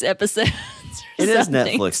Things episodes. It is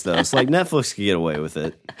something. Netflix though. It's like Netflix can get away with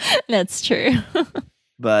it. That's true.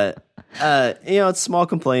 But it's a small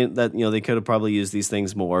complaint that they could have probably used these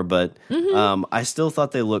things more. But I still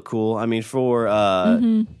thought they looked cool. I mean, for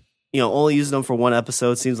only using them for one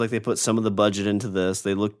episode, seems like they put some of the budget into this.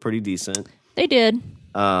 They looked pretty decent. They did.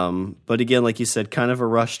 But again, like you said, kind of a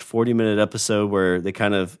rushed 40-minute episode where they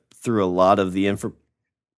kind of threw a lot of the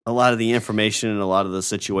information and a lot of the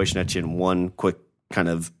situation at you in one quick kind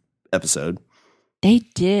of episode. They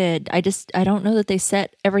did. I don't know that they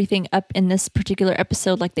set everything up in this particular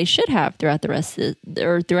episode like they should have throughout the rest of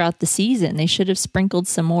throughout the season. They should have sprinkled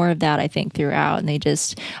some more of that, I think, throughout.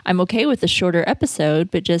 And I'm okay with the shorter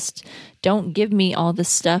episode, but just don't give me all this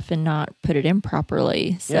stuff and not put it in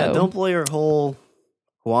properly. So. Yeah, don't blow your whole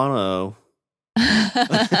guano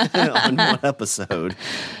on one episode.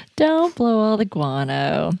 Don't blow all the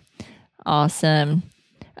guano. Awesome.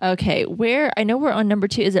 Okay, I know we're on number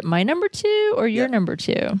 2. Is it my number 2 or your number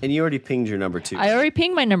 2? And you already pinged your number 2. I already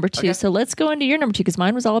pinged my number 2, okay. So let's go into your number 2 because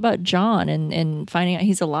mine was all about John and finding out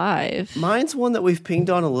he's alive. Mine's one that we've pinged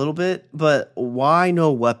on a little bit, but why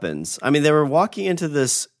no weapons? I mean, they were walking into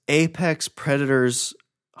this apex predator's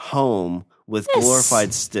home with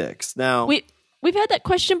glorified sticks. Now We've had that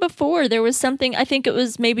question before. There was something, I think it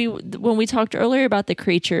was maybe when we talked earlier about the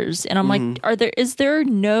creatures, and I'm like, is there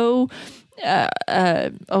no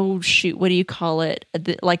what do you call it?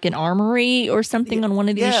 Like an armory or something on one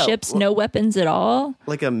of these ships? No weapons at all?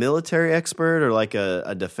 Like a military expert or like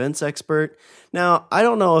a defense expert? Now, I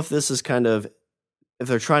don't know if this is if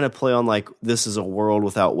they're trying to play on like this is a world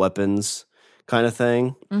without weapons kind of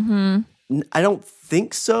thing. Mm-hmm. I don't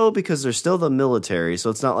think so because they're still the military, so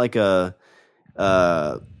it's not like a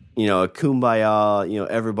kumbaya,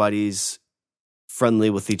 everybody's friendly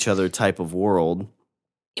with each other type of world.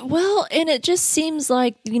 Well, and it just seems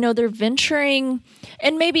like, they're venturing,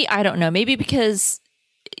 and maybe, I don't know, maybe because,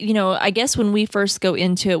 I guess when we first go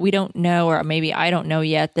into it, we don't know, or maybe I don't know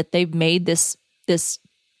yet, that they've made this, we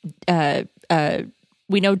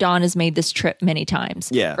know Dawn has made this trip many times.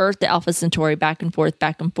 Yeah. Earth to Alpha Centauri, back and forth.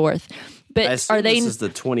 But I assume this is the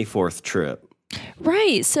 24th trip.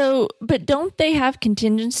 Right. So, but don't they have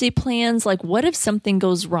contingency plans? Like, what if something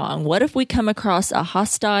goes wrong? What if we come across a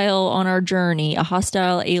hostile on our journey, a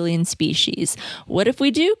hostile alien species? What if we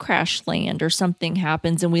do crash land or something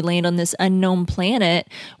happens and we land on this unknown planet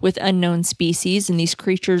with unknown species and these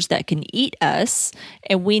creatures that can eat us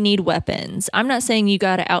and we need weapons? I'm not saying you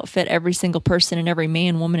got to outfit every single person and every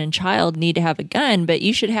man, woman, and child need to have a gun, but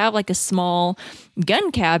you should have like a small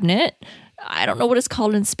gun cabinet. I don't know what it's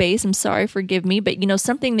called in space. I'm sorry, forgive me. But,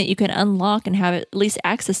 something that you can unlock and have at least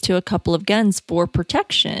access to a couple of guns for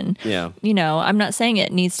protection. Yeah. I'm not saying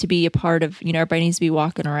it needs to be a part of, everybody needs to be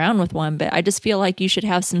walking around with one. But I just feel like you should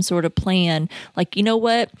have some sort of plan. Like,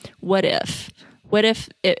 what? What if? What if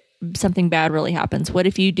something bad really happens? What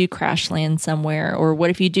if you do crash land somewhere? Or what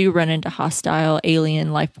if you do run into hostile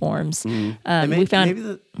alien life forms? We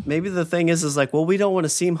found maybe the thing is like, well, we don't want to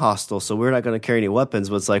seem hostile, so we're not going to carry any weapons.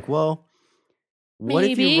 But it's like, well, what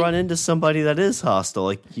if you run into somebody that is hostile?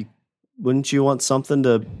 Like, wouldn't you want something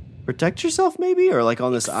to protect yourself, maybe? Or like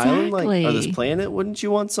on this island, or this planet, wouldn't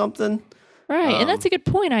you want something? Right. And that's a good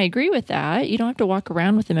point. I agree with that. You don't have to walk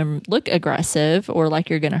around with them and look aggressive or like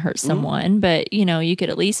you're going to hurt someone, but you could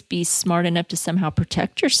at least be smart enough to somehow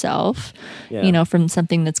protect yourself, from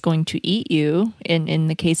something that's going to eat you in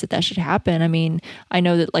the case that should happen. I mean, I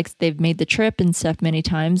know that like they've made the trip and stuff many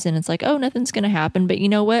times and it's like, oh, nothing's going to happen. But you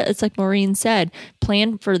know what? It's like Maureen said,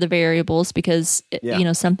 plan for the variables because,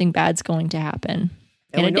 something bad's going to happen.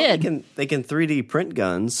 And it did. They can 3D print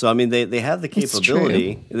guns, so I mean they have the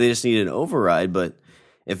capability. They just need an override. But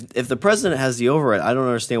if the president has the override, I don't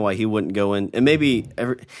understand why he wouldn't go in. And maybe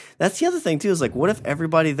that's the other thing too. Is like, what if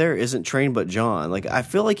everybody there isn't trained but John? Like, I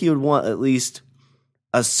feel like you would want at least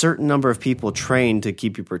a certain number of people trained to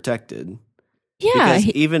keep you protected. Yeah. Because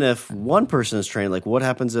even if one person is trained, like, what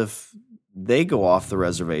happens if they go off the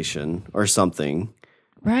reservation or something?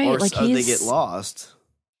 Right. Or like they get lost.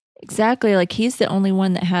 Exactly. Like he's the only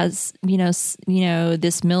one that has,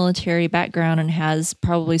 this military background and has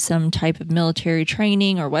probably some type of military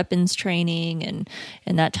training or weapons training and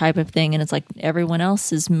that type of thing. And it's like everyone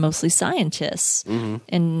else is mostly scientists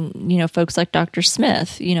and, folks like Dr.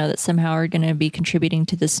 Smith, that somehow are going to be contributing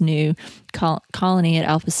to this new colony at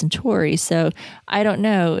Alpha Centauri. So I don't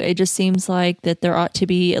know. It just seems like that there ought to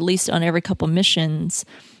be at least on every couple missions.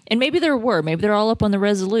 And maybe they're all up on the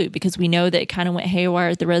Resolute because we know that it kind of went haywire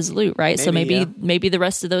at the Resolute, right? Maybe the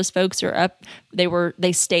rest of those folks are up.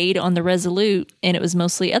 They stayed on the Resolute, and it was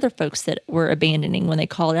mostly other folks that were abandoning when they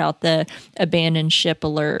called out the abandoned ship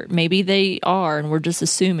alert. Maybe they are, and we're just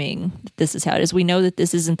assuming that this is how it is. We know that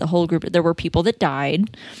this isn't the whole group. There were people that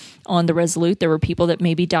died. on the Resolute. There were people that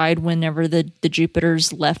maybe died whenever the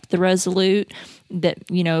Jupiters left the Resolute, that,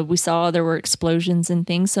 you know, we saw there were explosions and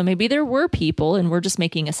things. So maybe there were people and we're just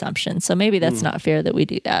making assumptions. So maybe that's not fair that we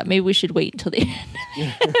do that. Maybe we should wait until the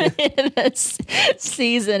end of this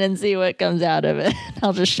season and see what comes out of it.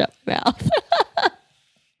 I'll just shut my mouth.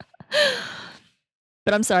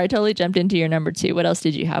 But I'm sorry, I totally jumped into your number 2. What else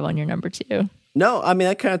did you have on your number 2? No, I mean,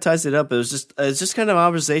 that kind of ties it up. It's just kind of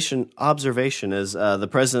observation as the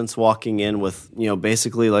president's walking in with, you know,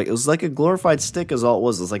 basically like, it was like a glorified stick is all it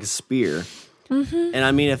was. It was like a spear. Mm-hmm. And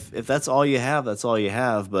I mean, if that's all you have, that's all you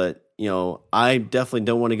have. But, you know, I definitely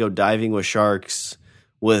don't want to go diving with sharks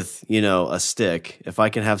with, you know, a stick. If I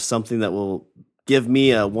can have something that will give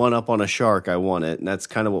me a one-up on a shark, I want it. And that's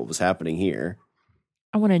kind of what was happening here.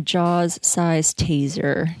 I want a Jaws-sized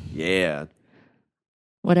taser. Yeah.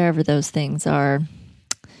 Whatever those things are.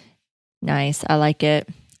 Nice. I like it.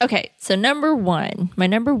 Okay, so my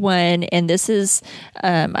number one, and this is,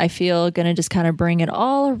 I feel, going to just kind of bring it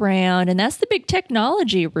all around, and that's the big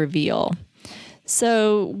technology reveal.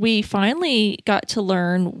 So we finally got to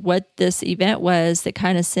learn what this event was that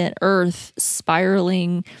kind of sent Earth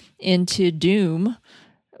spiraling into doom.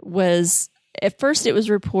 At first it was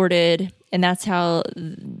reported, and that's how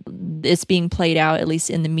it's being played out, at least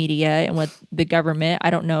in the media and with the government. I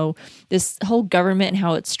don't know this whole government and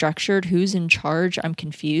how it's structured, who's in charge. I'm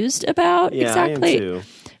confused about exactly. I am too.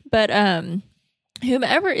 But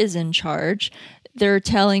whomever is in charge, they're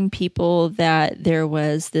telling people that there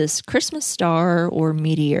was this Christmas star or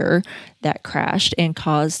meteor that crashed and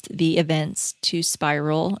caused the events to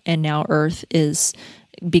spiral, and now Earth is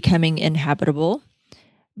becoming inhabitable.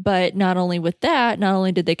 But not only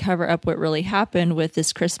did they cover up what really happened with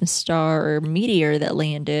this Christmas star or meteor that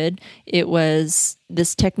landed, it was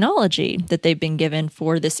this technology that they've been given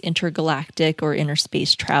for this intergalactic or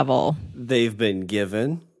interspace travel. They've been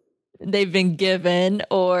given,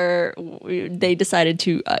 or they decided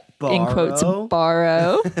to, in quotes,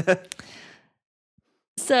 borrow.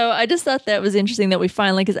 So I just thought that was interesting that we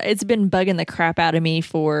finally, because it's been bugging the crap out of me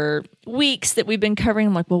for weeks that we've been covering.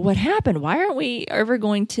 I'm like, well, what happened? Why aren't we ever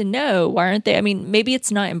going to know? Why aren't they? I mean, maybe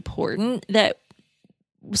it's not important that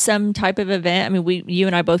some type of event. I mean, you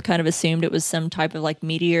and I both kind of assumed it was some type of like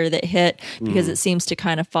meteor that hit, because it seems to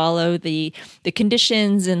kind of follow the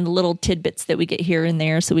conditions and the little tidbits that we get here and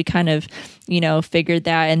there. So we kind of, you know, figured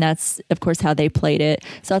that, and that's of course how they played it.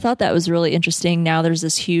 So I thought that was really interesting. Now there's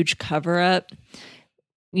this huge cover up,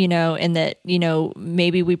 you know, and that, you know,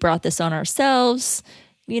 maybe we brought this on ourselves,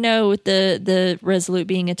 you know, with the Resolute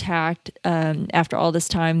being attacked. After all this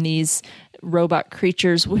time, these robot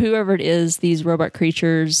creatures, whoever it is, these robot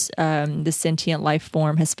creatures, the sentient life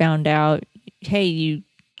form has found out, hey, you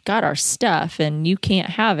got our stuff and you can't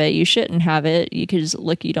have it. You shouldn't have it. You could just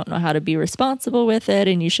look, you don't know how to be responsible with it,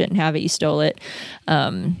 and you shouldn't have it. You stole it.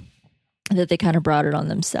 That they kind of brought it on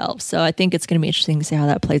themselves. So I think it's going to be interesting to see how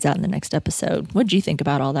that plays out in the next episode. What do you think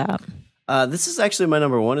about all that? This is actually my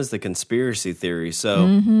number one, is the conspiracy theory. So,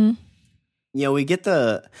 you know, we get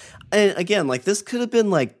and again, like this could have been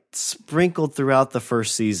like sprinkled throughout the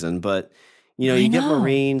first season, but you know, you get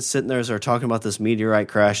Maureen sitting there as they're talking about this meteorite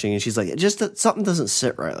crashing, and she's like, something doesn't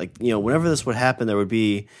sit right. Like, you know, whenever this would happen, there would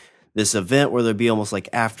be this event where there'd be almost like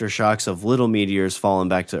aftershocks of little meteors falling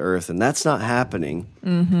back to Earth, and that's not happening.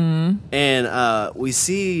 Mm-hmm. And we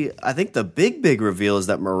see, I think the big reveal is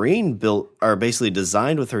that Maureen basically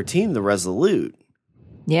designed with her team the Resolute.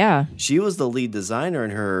 Yeah. She was the lead designer,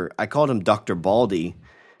 and I called him Dr. Baldy.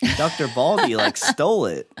 Dr. Baldy like stole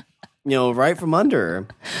it, you know, right from under her.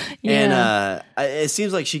 Yeah. And it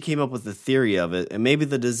seems like she came up with the theory of it, and maybe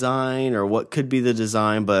the design or what could be the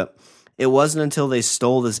design, but it wasn't until they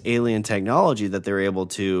stole this alien technology that they were able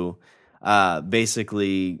to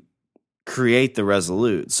basically create the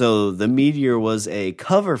Resolute. So the meteor was a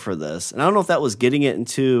cover for this. And I don't know if that was getting it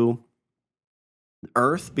into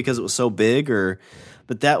Earth because it was so big,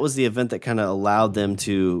 but that was the event that kind of allowed them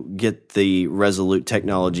to get the Resolute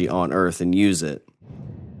technology on Earth and use it.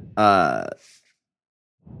 Let's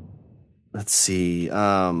see.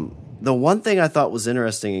 The one thing I thought was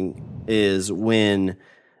interesting is when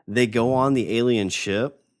they go on the alien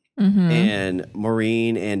ship, and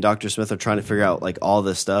Maureen and Dr. Smith are trying to figure out like all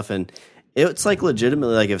this stuff. And it's like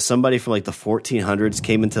legitimately like if somebody from like the 1400s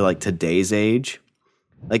came into like today's age,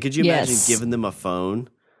 like could you imagine giving them a phone?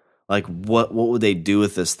 Like what would they do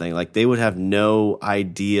with this thing? Like they would have no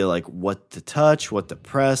idea like what to touch, what to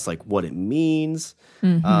press, like what it means.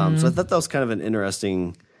 So I thought that was kind of an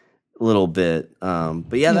interesting little bit. But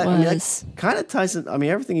yeah, that kind of ties in. I mean,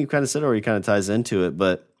 everything you kind of said already kind of ties into it,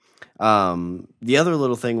 but the other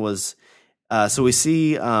little thing was So we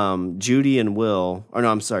see Penny and Will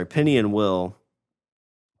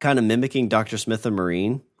kind of mimicking Dr. Smith and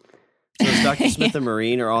Maureen. So as Dr. Smith and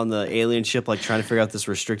Maureen are on the alien ship, like trying to figure out this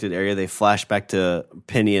restricted area, they flash back to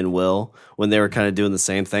Penny and Will when they were kind of doing the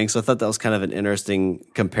same thing. So I thought that was kind of an interesting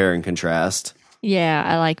compare and contrast. Yeah,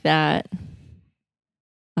 I like that.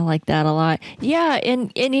 I like that a lot. Yeah,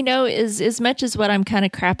 and you know, as much as what I'm kind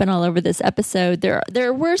of crapping all over this episode,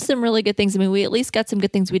 there were some really good things. I mean, we at least got some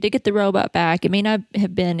good things. We did get the robot back. It may not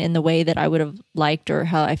have been in the way that I would have liked or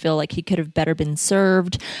how I feel like he could have better been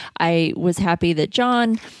served. I was happy that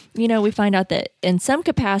John, you know, we find out that in some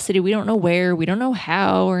capacity, we don't know where, we don't know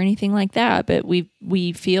how or anything like that, but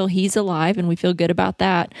we feel he's alive and we feel good about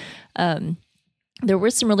that. There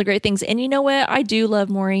were some really great things. And you know what? I do love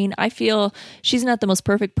Maureen. I feel she's not the most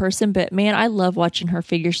perfect person, but man, I love watching her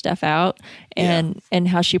figure stuff out and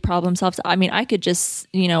how she problem solves. I mean, I could just,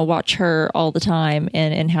 you know, watch her all the time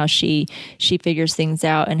and how she figures things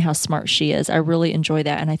out and how smart she is. I really enjoy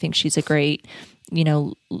that. And I think she's a great, you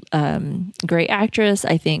know, great actress.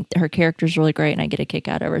 I think her character's really great and I get a kick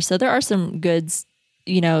out of her. So there are some goods,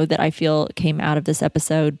 you know, that I feel came out of this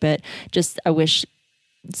episode, but just I wish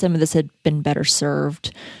some of this had been better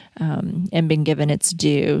served and been given its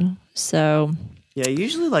due. So yeah,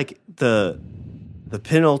 usually like the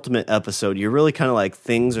penultimate episode, you're really kind of like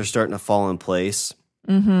things are starting to fall in place.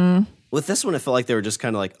 Mm-hmm. With this one, it felt like they were just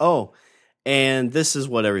kind of like, oh, and this is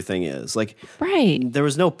what everything is. Like, right. There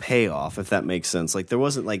was no payoff, if that makes sense. Like there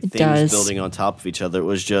wasn't like things building on top of each other. It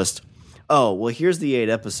was just, oh, well, here's the 8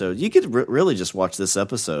 episodes. You could really just watch this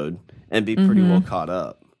episode and be pretty well caught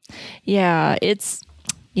up.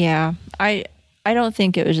 Yeah, I don't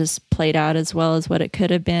think it was just played out as well as what it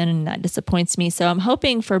could have been, and that disappoints me. So I'm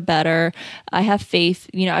hoping for better. I have faith.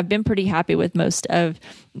 You know, I've been pretty happy with most of,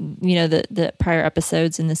 you know, the prior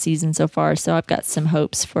episodes in the season so far. So I've got some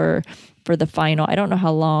hopes for the final. I don't know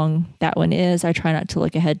how long that one is. I try not to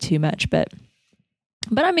look ahead too much, but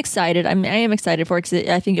I'm excited. I am excited for it because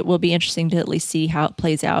I think it will be interesting to at least see how it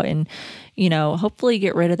plays out and, you know, hopefully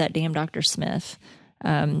get rid of that damn Dr. Smith.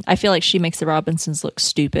 I feel like she makes the Robinsons look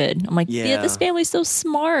stupid. I'm like, yeah, this family's so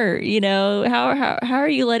smart. You know, how are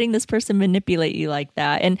you letting this person manipulate you like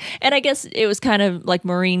that? And I guess it was kind of like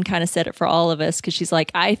Maureen kind of said it for all of us because she's like,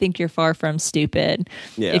 I think you're far from stupid.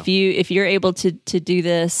 Yeah. If you're able to do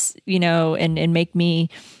this, you know, and make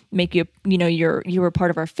you, you know, you were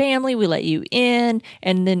part of our family. We let you in.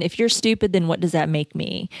 And then if you're stupid, then what does that make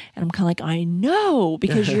me? And I'm kind of like, I know,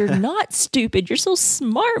 because you're not stupid. You're so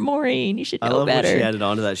smart, Maureen. You should know I love better. What she added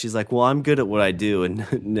on to that. She's like, well, I'm good at what I do. And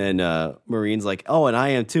then Maureen's like, oh, and I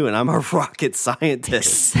am too. And I'm a rocket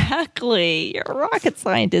scientist. Exactly. You're a rocket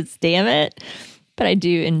scientist, damn it. But I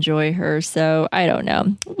do enjoy her, so I don't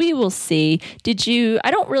know. We will see.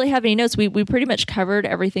 I don't really have any notes. We pretty much covered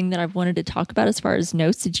everything that I've wanted to talk about as far as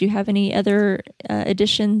notes. Did you have any other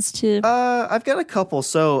additions to? I've got a couple.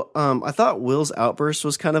 So I thought Will's outburst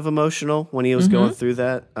was kind of emotional when he was going through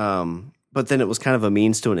that. But then it was kind of a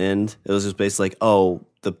means to an end. It was just basically like, oh,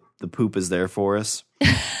 the poop is there for us.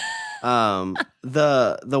 The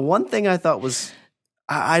one thing I thought was,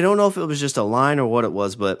 I don't know if it was just a line or what it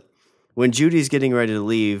was, but when Judy's getting ready to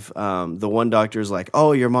leave, the one doctor's like,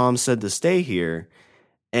 oh, your mom said to stay here.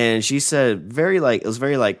 And she said it was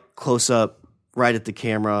very close up, right at the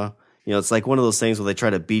camera. You know, it's like one of those things where they try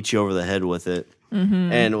to beat you over the head with it.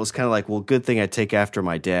 Mm-hmm. And it was kind of like, well, good thing I take after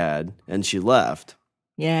my dad. And she left.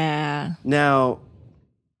 Yeah. Now,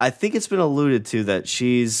 I think it's been alluded to that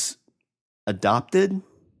she's adopted.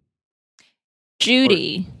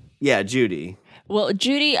 Judy. Judy. Well,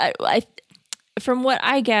 Judy, I from what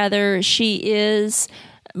I gather, she is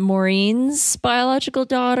Maureen's biological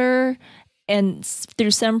daughter, and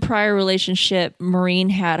through some prior relationship, Maureen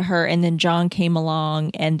had her, and then John came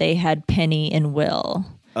along, and they had Penny and Will.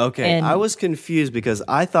 Okay, I was confused because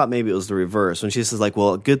I thought maybe it was the reverse. When she says, like,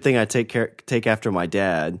 well, good thing I take after my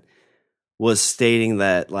dad, was stating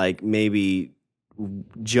that, like, maybe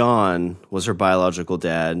John was her biological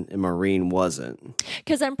dad and Maureen wasn't.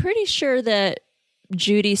 Because I'm pretty sure that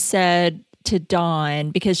Judy said to Dawn,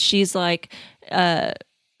 because she's like,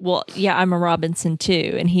 well, yeah, I'm a Robinson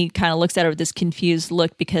too. And he kind of looks at her with this confused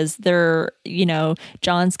look because they're, you know,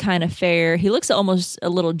 John's kind of fair. He looks almost a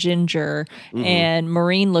little ginger, and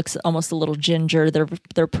Maureen looks almost a little ginger.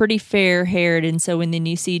 They're pretty fair haired. And so when then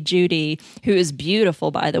you see Judy, who is beautiful,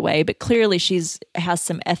 by the way, but clearly has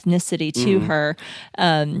some ethnicity to her.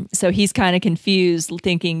 So he's kind of confused,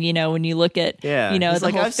 thinking, you know, when you look at, you know, the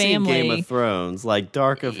like, whole I've family. seen Game of Thrones, like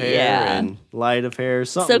dark of hair and light of hair,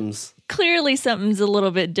 something's. So clearly something's a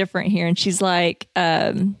little bit different here. And she's like,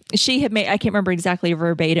 she had made, I can't remember exactly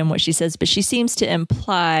verbatim what she says, but she seems to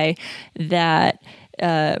imply that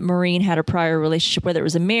Maureen had a prior relationship, whether it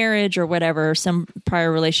was a marriage or whatever, some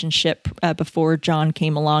prior relationship before John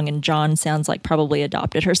came along, and John sounds like probably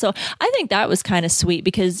adopted her. So I think that was kind of sweet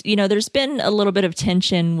because, you know, there's been a little bit of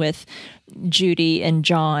tension with Judy and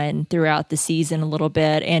John throughout the season a little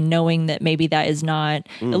bit, and knowing that maybe that is not,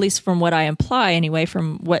 at least from what I imply anyway,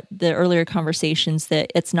 from what the earlier conversations, that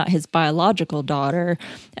it's not his biological daughter,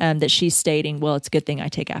 that she's stating, well, it's a good thing I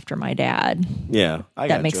take after my dad. Yeah,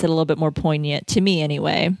 that makes it a little bit more poignant to me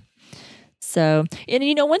anyway. So, and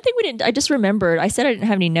you know, one thing I just remembered, I said I didn't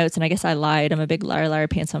have any notes, and I guess I lied. I'm a big liar,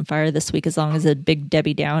 pants on fire this week, as long as a big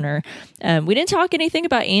Debbie Downer. We didn't talk anything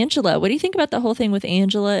about Angela. What do you think about the whole thing with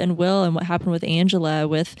Angela and Will, and what happened with Angela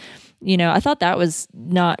with, you know, I thought that was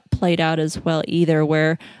not played out as well either,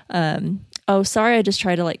 where, oh, sorry, I just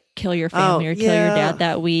tried to like kill your family or kill your dad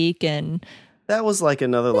that week. And that was like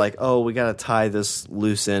another like, oh, we got to tie this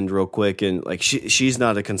loose end real quick, and like she's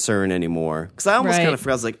not a concern anymore. Because I almost kind of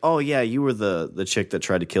forgot. I was like, oh yeah, you were the chick that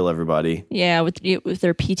tried to kill everybody. Yeah, with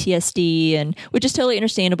their PTSD, and which is totally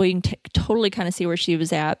understandable. You can totally kind of see where she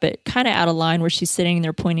was at, but kind of out of line where she's sitting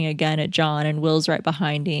there pointing a gun at John, and Will's right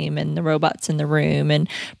behind him, and the robot's in the room, and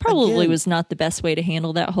probably was not the best way to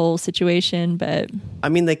handle that whole situation. But I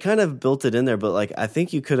mean, they kind of built it in there, but like I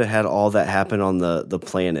think you could have had all that happen on the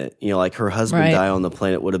planet. You know, like her husband die on the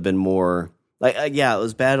planet would have been more like yeah, it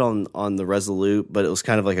was bad on the Resolute, but it was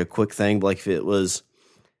kind of like a quick thing. But like if it was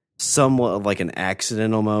somewhat of like an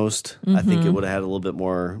accident almost, I think it would have had a little bit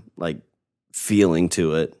more like feeling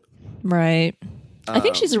to it. Right. I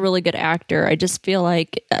think she's a really good actor. I just feel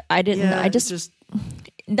like I just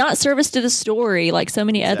not service to the story like so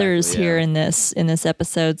many others here in this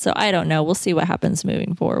episode. So I don't know. We'll see what happens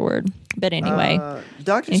moving forward. But anyway,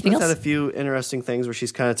 Dr. Smith had a few interesting things where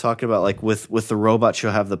she's kind of talking about like with the robot,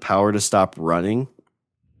 she'll have the power to stop running,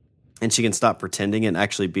 and she can stop pretending and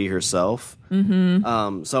actually be herself.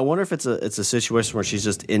 Mm-hmm. So I wonder if it's a situation where she's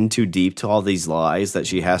just in too deep to all these lies that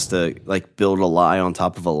she has to like build a lie on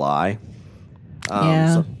top of a lie.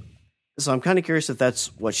 So I'm kind of curious if that's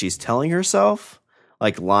what she's telling herself,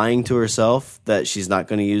 like lying to herself that she's not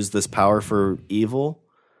going to use this power for evil.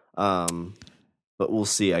 But we'll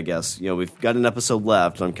see, I guess. You know, we've got an episode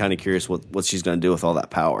left, and I'm kind of curious what she's going to do with all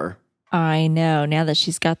that power. I know, now that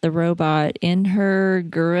she's got the robot in her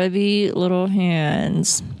grubby little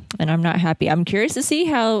hands, and I'm not happy. I'm curious to see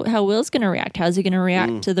how Will's going to react. How's he going to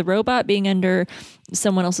react to the robot being under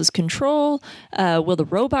someone else's control? Will the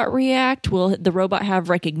robot react? Will the robot have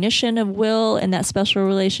recognition of Will and that special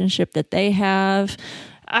relationship that they have?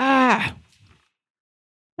 And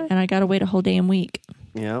I got to wait a whole damn week.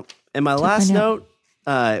 Yeah. And my last note,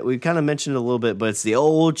 we kind of mentioned it a little bit, but it's the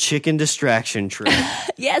old chicken distraction trick.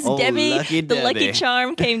 Yes, Debbie, the Lucky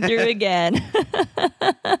Charm came through again.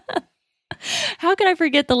 How could I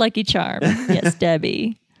forget the Lucky Charm? Yes,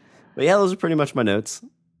 Debbie. But yeah, those are pretty much my notes.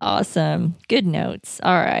 Awesome. Good notes.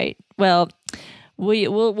 All right. Well,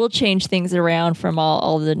 we'll change things around from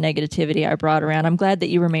all the negativity I brought around. I'm glad that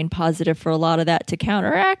you remained positive for a lot of that to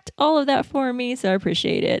counteract all of that for me, so I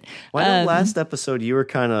appreciate it. Well, I know last episode you were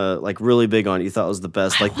kind of like really big on it. You thought it was the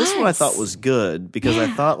best. Like this one I thought was good because I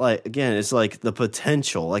thought like, again, it's like the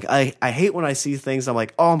potential. Like I hate when I see things, I'm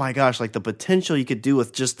like, oh my gosh, like the potential you could do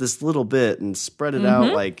with just this little bit and spread it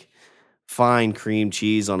out like fine cream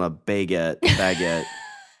cheese on a bagel.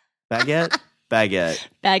 Bagel.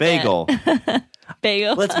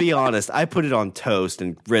 Let's be honest. I put it on toast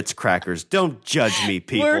and Ritz crackers. Don't judge me,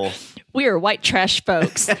 people. We're white trash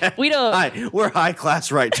folks. We don't. We're high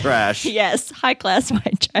class white trash. Yes, high class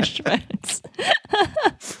white trash folks.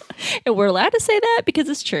 And we're allowed to say that because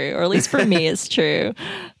it's true, or at least for me, it's true.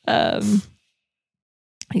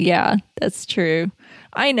 Yeah, that's true.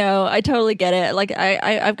 I know. I totally get it. Like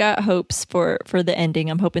I've got hopes for the ending.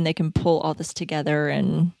 I'm hoping they can pull all this together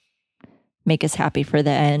and make us happy for the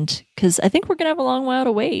end, because I think we're gonna have a long while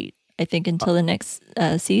to wait. I think until the next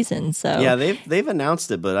season. So yeah, they've announced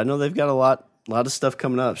it, but I know they've got a lot of stuff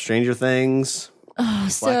coming up. Stranger Things,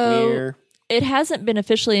 Black Mirror. It hasn't been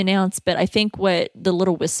officially announced, but I think what the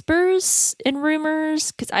little whispers and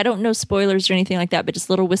rumors, because I don't know spoilers or anything like that, but just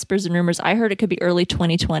little whispers and rumors. I heard it could be early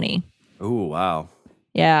 2020. Oh wow!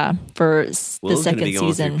 Yeah, for the second be going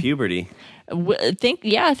season. Through puberty. Think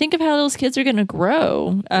of how those kids are going to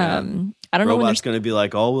grow. I don't know. Robot's going to be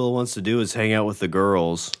like, all Will wants to do is hang out with the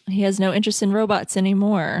girls. He has no interest in robots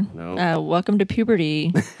anymore. No. Welcome to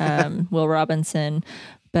puberty, Will Robinson.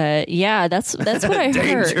 But yeah, that's what I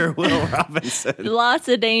Danger, heard. Will Robinson. Lots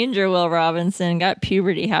of danger, Will Robinson. Got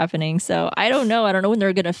puberty happening. So I don't know. I don't know when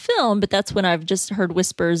they're going to film, but that's when I've just heard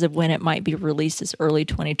whispers of when it might be released as early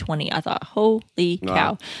 2020. I thought, holy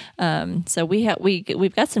cow. So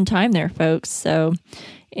we've got some time there, folks. So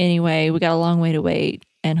anyway, we got a long way to wait,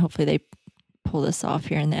 and hopefully they pull this off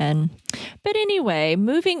here in the end. But anyway,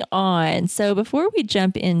 moving on. So before we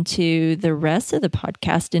jump into the rest of the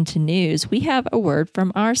podcast, into news, we have a word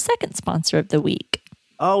from our second sponsor of the week.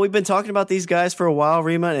 Oh, we've been talking about these guys for a while,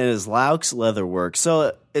 Rima, and it is Laux Leatherworks.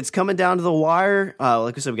 So it's coming down to the wire.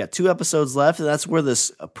 Like I said, we got 2 episodes left, and that's where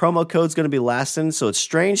this promo code is going to be lasting. So it's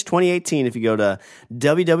Strange 2018 if you go to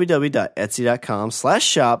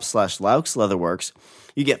www.etsy.com/shop/Laux Leatherworks.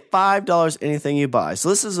 You get $5 anything you buy. So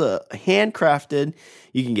this is a handcrafted.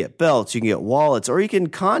 You can get belts, you can get wallets, or you can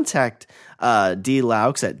contact D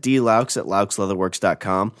Laux at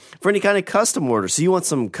dlaux@lauxleatherworks.com for any kind of custom order. So you want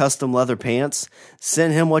some custom leather pants,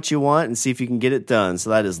 send him what you want and see if you can get it done. So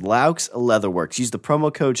that is Laux Leatherworks. Use the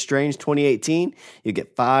promo code STRANGE2018. You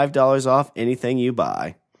get $5 off anything you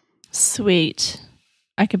buy. Sweet.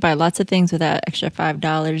 I could buy lots of things with that extra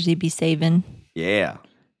 $5 you'd be saving. Yeah.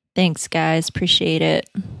 Thanks, guys. Appreciate it.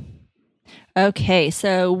 Okay,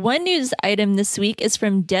 so one news item this week is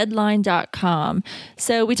from Deadline.com.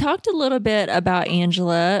 So we talked a little bit about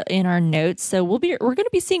Angela in our notes. So we're going to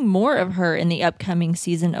be seeing more of her in the upcoming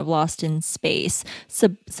season of Lost in Space.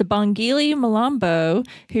 Sabangili Malambo,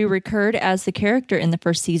 who recurred as the character in the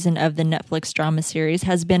first season of the Netflix drama series,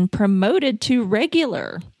 has been promoted to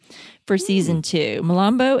regular for season 2.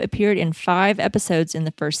 Malambo appeared in 5 episodes in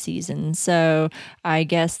the first season. So I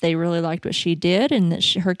guess they really liked what she did, and that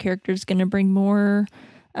her character is going to bring more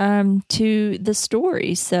to the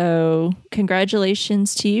story. So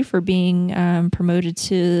congratulations to you for being promoted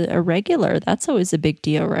to a regular. That's always a big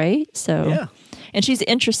deal, right? So, yeah. And she's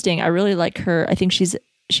interesting. I really like her. I think she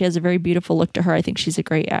has a very beautiful look to her. I think she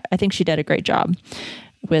did a great job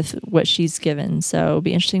with what she's given. So it'll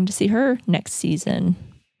be interesting to see her next season.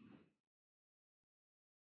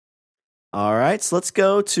 All right, so let's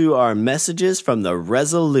go to our messages from the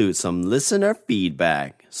Resolute, some listener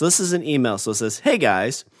feedback. So this is an email. So it says, hey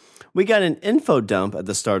guys, we got an info dump at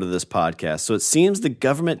the start of this podcast. So it seems the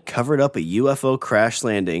government covered up a UFO crash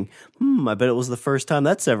landing. I bet it was the first time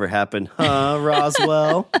that's ever happened. Huh,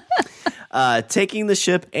 Roswell? Taking the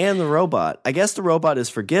ship and the robot. I guess the robot is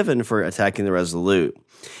forgiven for attacking the Resolute.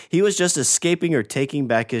 He was just escaping or taking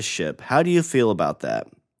back his ship. How do you feel about that?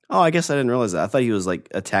 Oh, I guess I didn't realize that. I thought he was like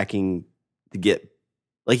attacking to get,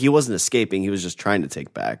 like he wasn't escaping. He was just trying to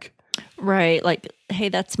take back. Right. Like, hey,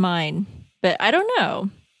 that's mine. But I don't know.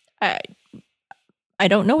 I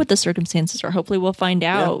don't know what the circumstances are. Hopefully we'll find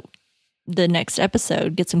out the next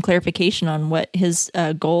episode, get some clarification on what his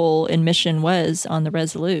goal and mission was on the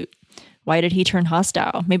Resolute. Why did he turn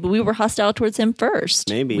hostile? Maybe we were hostile towards him first.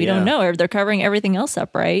 Maybe, we don't know. They're covering everything else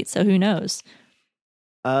up, right? So who knows?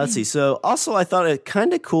 Let's see. So also I thought it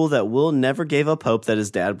kind of cool that Will never gave up hope that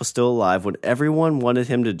his dad was still alive when everyone wanted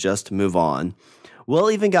him to just move on.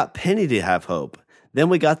 Will even got Penny to have hope. Then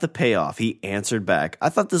we got the payoff. He answered back. I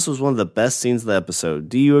thought this was one of the best scenes of the episode.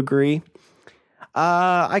 Do you agree?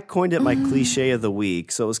 I coined it my cliche of the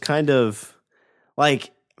week. So it was kind of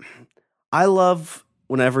like, I love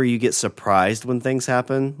whenever you get surprised when things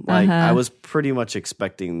happen. Like I was pretty much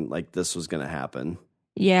expecting like this was going to happen.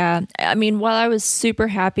 Yeah. I mean, while I was super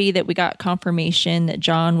happy that we got confirmation that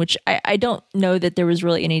John, which I don't know that there was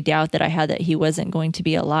really any doubt that I had that he wasn't going to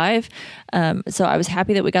be alive. So I was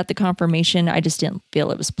happy that we got the confirmation. I just didn't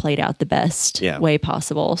feel it was played out the best way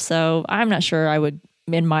possible. So I'm not sure I would,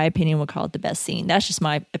 in my opinion, would call it the best scene. That's just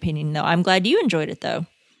my opinion, though. I'm glad you enjoyed it, though.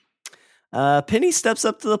 Penny steps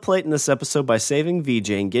up to the plate in this episode by saving VJ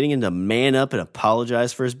and getting him to man up and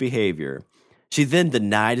apologize for his behavior. She then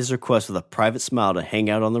denied his request with a private smile to hang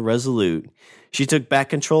out on the Resolute. She took back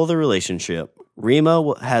control of the relationship.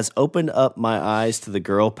 Rima has opened up my eyes to the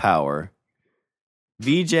girl power.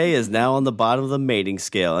 VJ is now on the bottom of the mating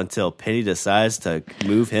scale until Penny decides to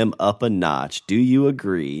move him up a notch. Do you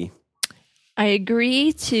agree? I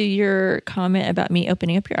agree to your comment about me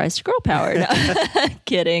opening up your eyes to girl power. No,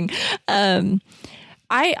 kidding.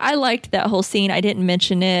 I liked that whole scene. I didn't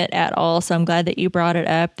mention it at all, so I'm glad that you brought it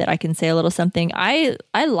up, that I can say a little something. I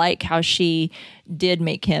like how she did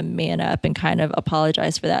make him man up and kind of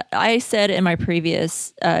apologize for that. I said in my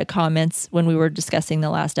previous comments when we were discussing the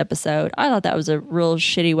last episode, I thought that was a real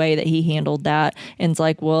shitty way that he handled that. And it's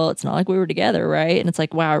like, well, it's not like we were together, right? And it's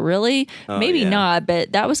like, wow, really? Maybe not,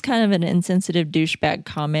 but that was kind of an insensitive douchebag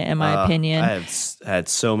comment in my opinion. I have had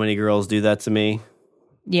so many girls do that to me.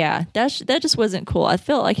 Yeah, that just wasn't cool. I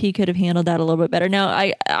felt like he could have handled that a little bit better. Now,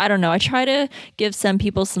 I don't know. I try to give some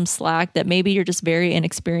people some slack that maybe you're just very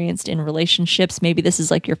inexperienced in relationships. Maybe this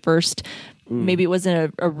is like your first, maybe it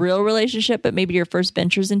wasn't a real relationship, but maybe your first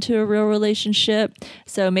ventures into a real relationship.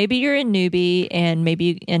 So maybe you're a newbie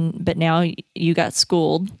but now you got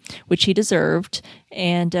schooled, which he deserved.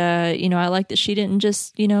 And, I like that she didn't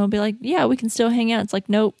just, be like, yeah, we can still hang out. It's like,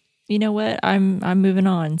 nope, you know what? I'm moving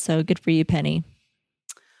on. So good for you, Penny.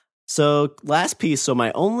 So, last piece. So,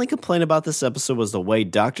 my only complaint about this episode was the way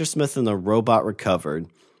Dr. Smith and the robot recovered.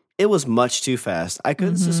 It was much too fast. I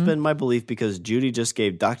couldn't suspend my belief because Judy just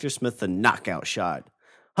gave Dr. Smith the knockout shot,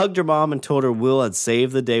 hugged her mom, and told her Will had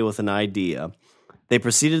saved the day with an idea. They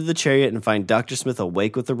proceeded to the chariot and find Dr. Smith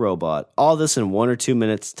awake with the robot. All this in 1 or 2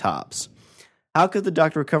 minutes tops. How could the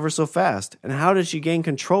doctor recover so fast? And how did she gain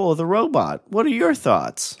control of the robot? What are your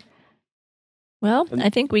thoughts? Well, I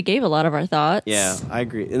think we gave a lot of our thoughts. Yeah, I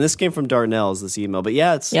agree. And this came from Darnell's, this email. But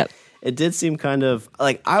yeah, it did seem kind of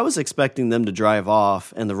like I was expecting them to drive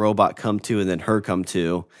off and the robot come to and then her come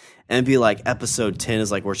to and be like episode 10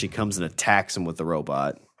 is like where she comes and attacks him with the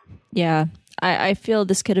robot. Yeah, I feel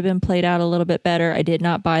this could have been played out a little bit better. I did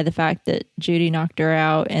not buy the fact that Judy knocked her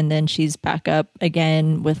out and then she's back up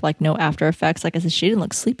again with like no after effects. Like I said, she didn't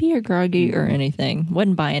look sleepy or groggy or anything.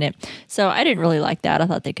 Wasn't buying it. So I didn't really like that. I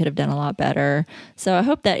thought they could have done a lot better. So I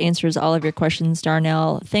hope that answers all of your questions,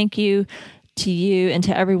 Darnell. Thank you to you and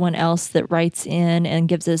to everyone else that writes in and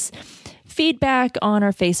gives us feedback on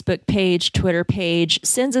our Facebook page, Twitter page,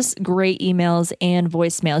 sends us great emails and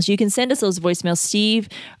voicemails. You can send us those voicemails. Steve,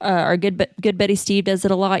 our good buddy Steve does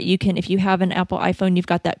it a lot. You can, if you have an Apple iPhone, you've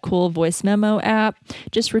got that cool voice memo app.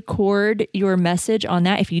 Just record your message on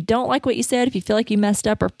that. If you don't like what you said, if you feel like you messed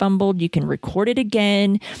up or fumbled, you can record it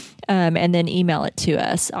again and then email it to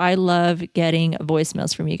us. I love getting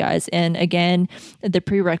voicemails from you guys. And again, the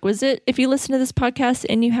prerequisite, if you listen to this podcast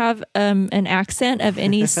and you have an accent of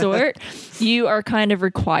any sort, you are kind of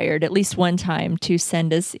required at least one time to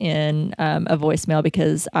send us in a voicemail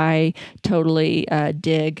because I totally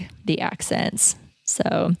dig the accents.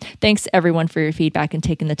 So thanks everyone for your feedback and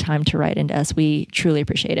taking the time to write into us. We truly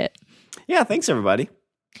appreciate it. Yeah, thanks everybody.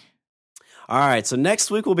 All right, so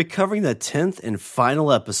next week we'll be covering the 10th and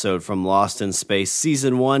final episode from Lost in Space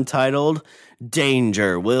Season 1 titled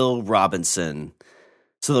Danger, Will Robinson.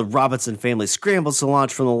 So the Robinson family scrambles to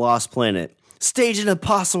launch from the lost planet, stage an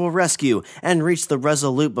impossible rescue, and reach the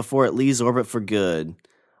Resolute before it leaves orbit for good.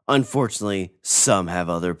 Unfortunately, some have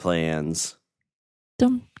other plans.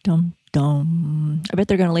 Dum, dum, dum. I bet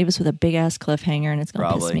they're going to leave us with a big-ass cliffhanger, and it's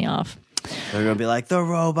going to piss me off. They're going to be like, the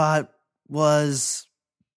robot was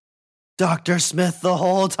Dr. Smith the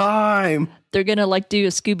whole time. They're going to like do a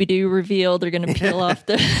Scooby-Doo reveal. They're going to peel off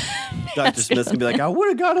the... Dr. Smith's going to be like, I would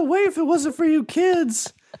have got away if it wasn't for you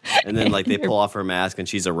kids. And then like they pull off her mask and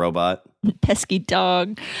she's a robot. Pesky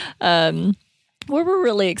dog. We're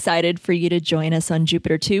really excited for you to join us on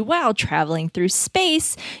Jupiter 2 while traveling through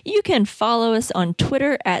space. You can follow us on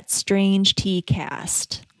Twitter at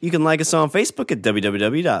StrangeTcast. You can like us on Facebook at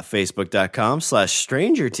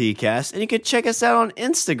www.facebook.com/StrangerTcast. And you can check us out on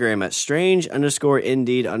Instagram at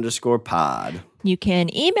strange_indeed_pod. You can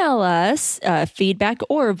email us feedback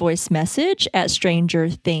or voice message at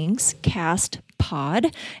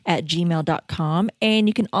strangerthingscastpod@gmail.com. And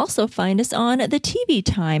you can also find us on the TV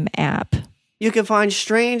Time app. You can find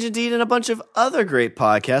Strange Indeed and a bunch of other great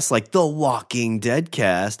podcasts like The Walking Dead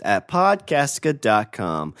Cast at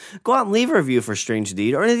podcastica.com. Go out and leave a review for Strange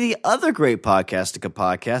Indeed or any of the other great Podcastica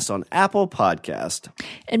podcasts on Apple Podcast.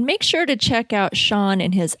 And make sure to check out Sean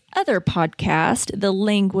and his other podcast, The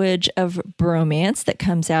Language of Bromance, that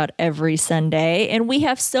comes out every Sunday. And we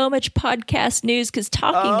have so much podcast news because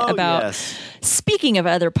speaking of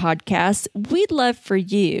other podcasts, we'd love for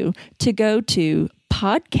you to go to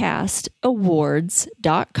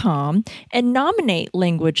podcastawards.com and nominate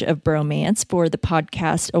Language of Bromance for the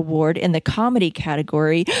Podcast Award in the comedy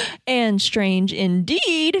category and Strange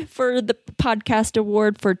Indeed for the Podcast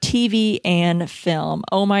Award for TV and film.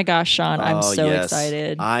 Oh my gosh, Sean, I'm so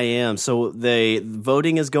excited. I am. So the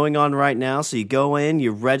voting is going on right now. So you go in,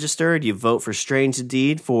 you registered, you vote for Strange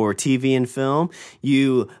Indeed for TV and film.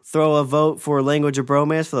 You throw a vote for Language of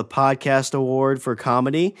Bromance for the Podcast Award for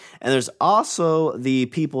comedy. And there's also the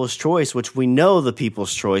People's Choice, which we know the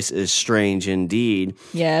People's Choice is Strange Indeed.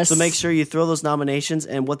 Yes. So make sure you throw those nominations.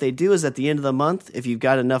 And what they do is at the end of the month, if you've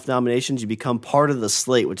got enough nominations, you become part of the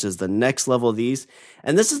slate, which is the next level of these.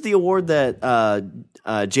 And this is the award that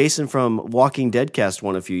Jason from Walking Dead Cast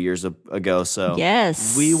won a few years ago. So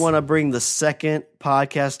yes, we want to bring the second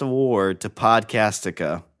podcast award to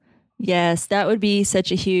Podcastica. Yes, that would be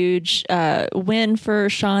such a huge win for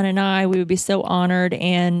Sean and I. We would be so honored,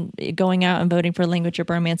 and going out and voting for Language of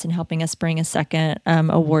Romance and helping us bring a second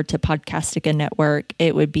award to Podcastica Network.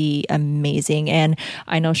 It would be amazing. And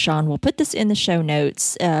I know Sean will put this in the show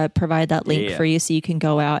notes, provide that link for you so you can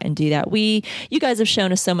go out and do that. You guys have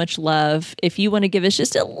shown us so much love. If you want to give us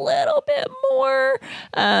just a little bit more,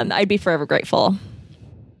 I'd be forever grateful.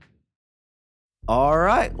 All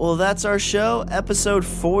right. Well, that's our show, episode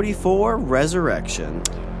 44, Resurrection.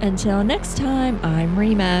 Until next time, I'm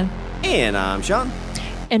Rima. And I'm Sean.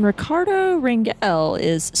 And Ricardo Rangel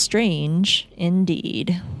is strange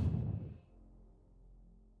indeed.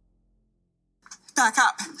 Back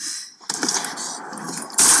up. Come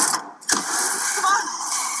on.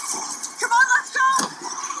 Come on, let's go.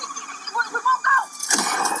 We won't go.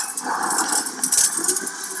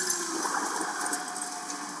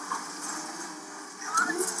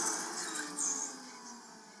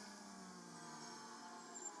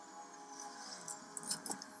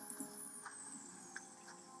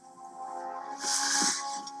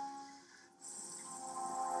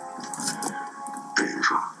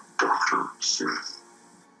 Danger, Dr. Smith.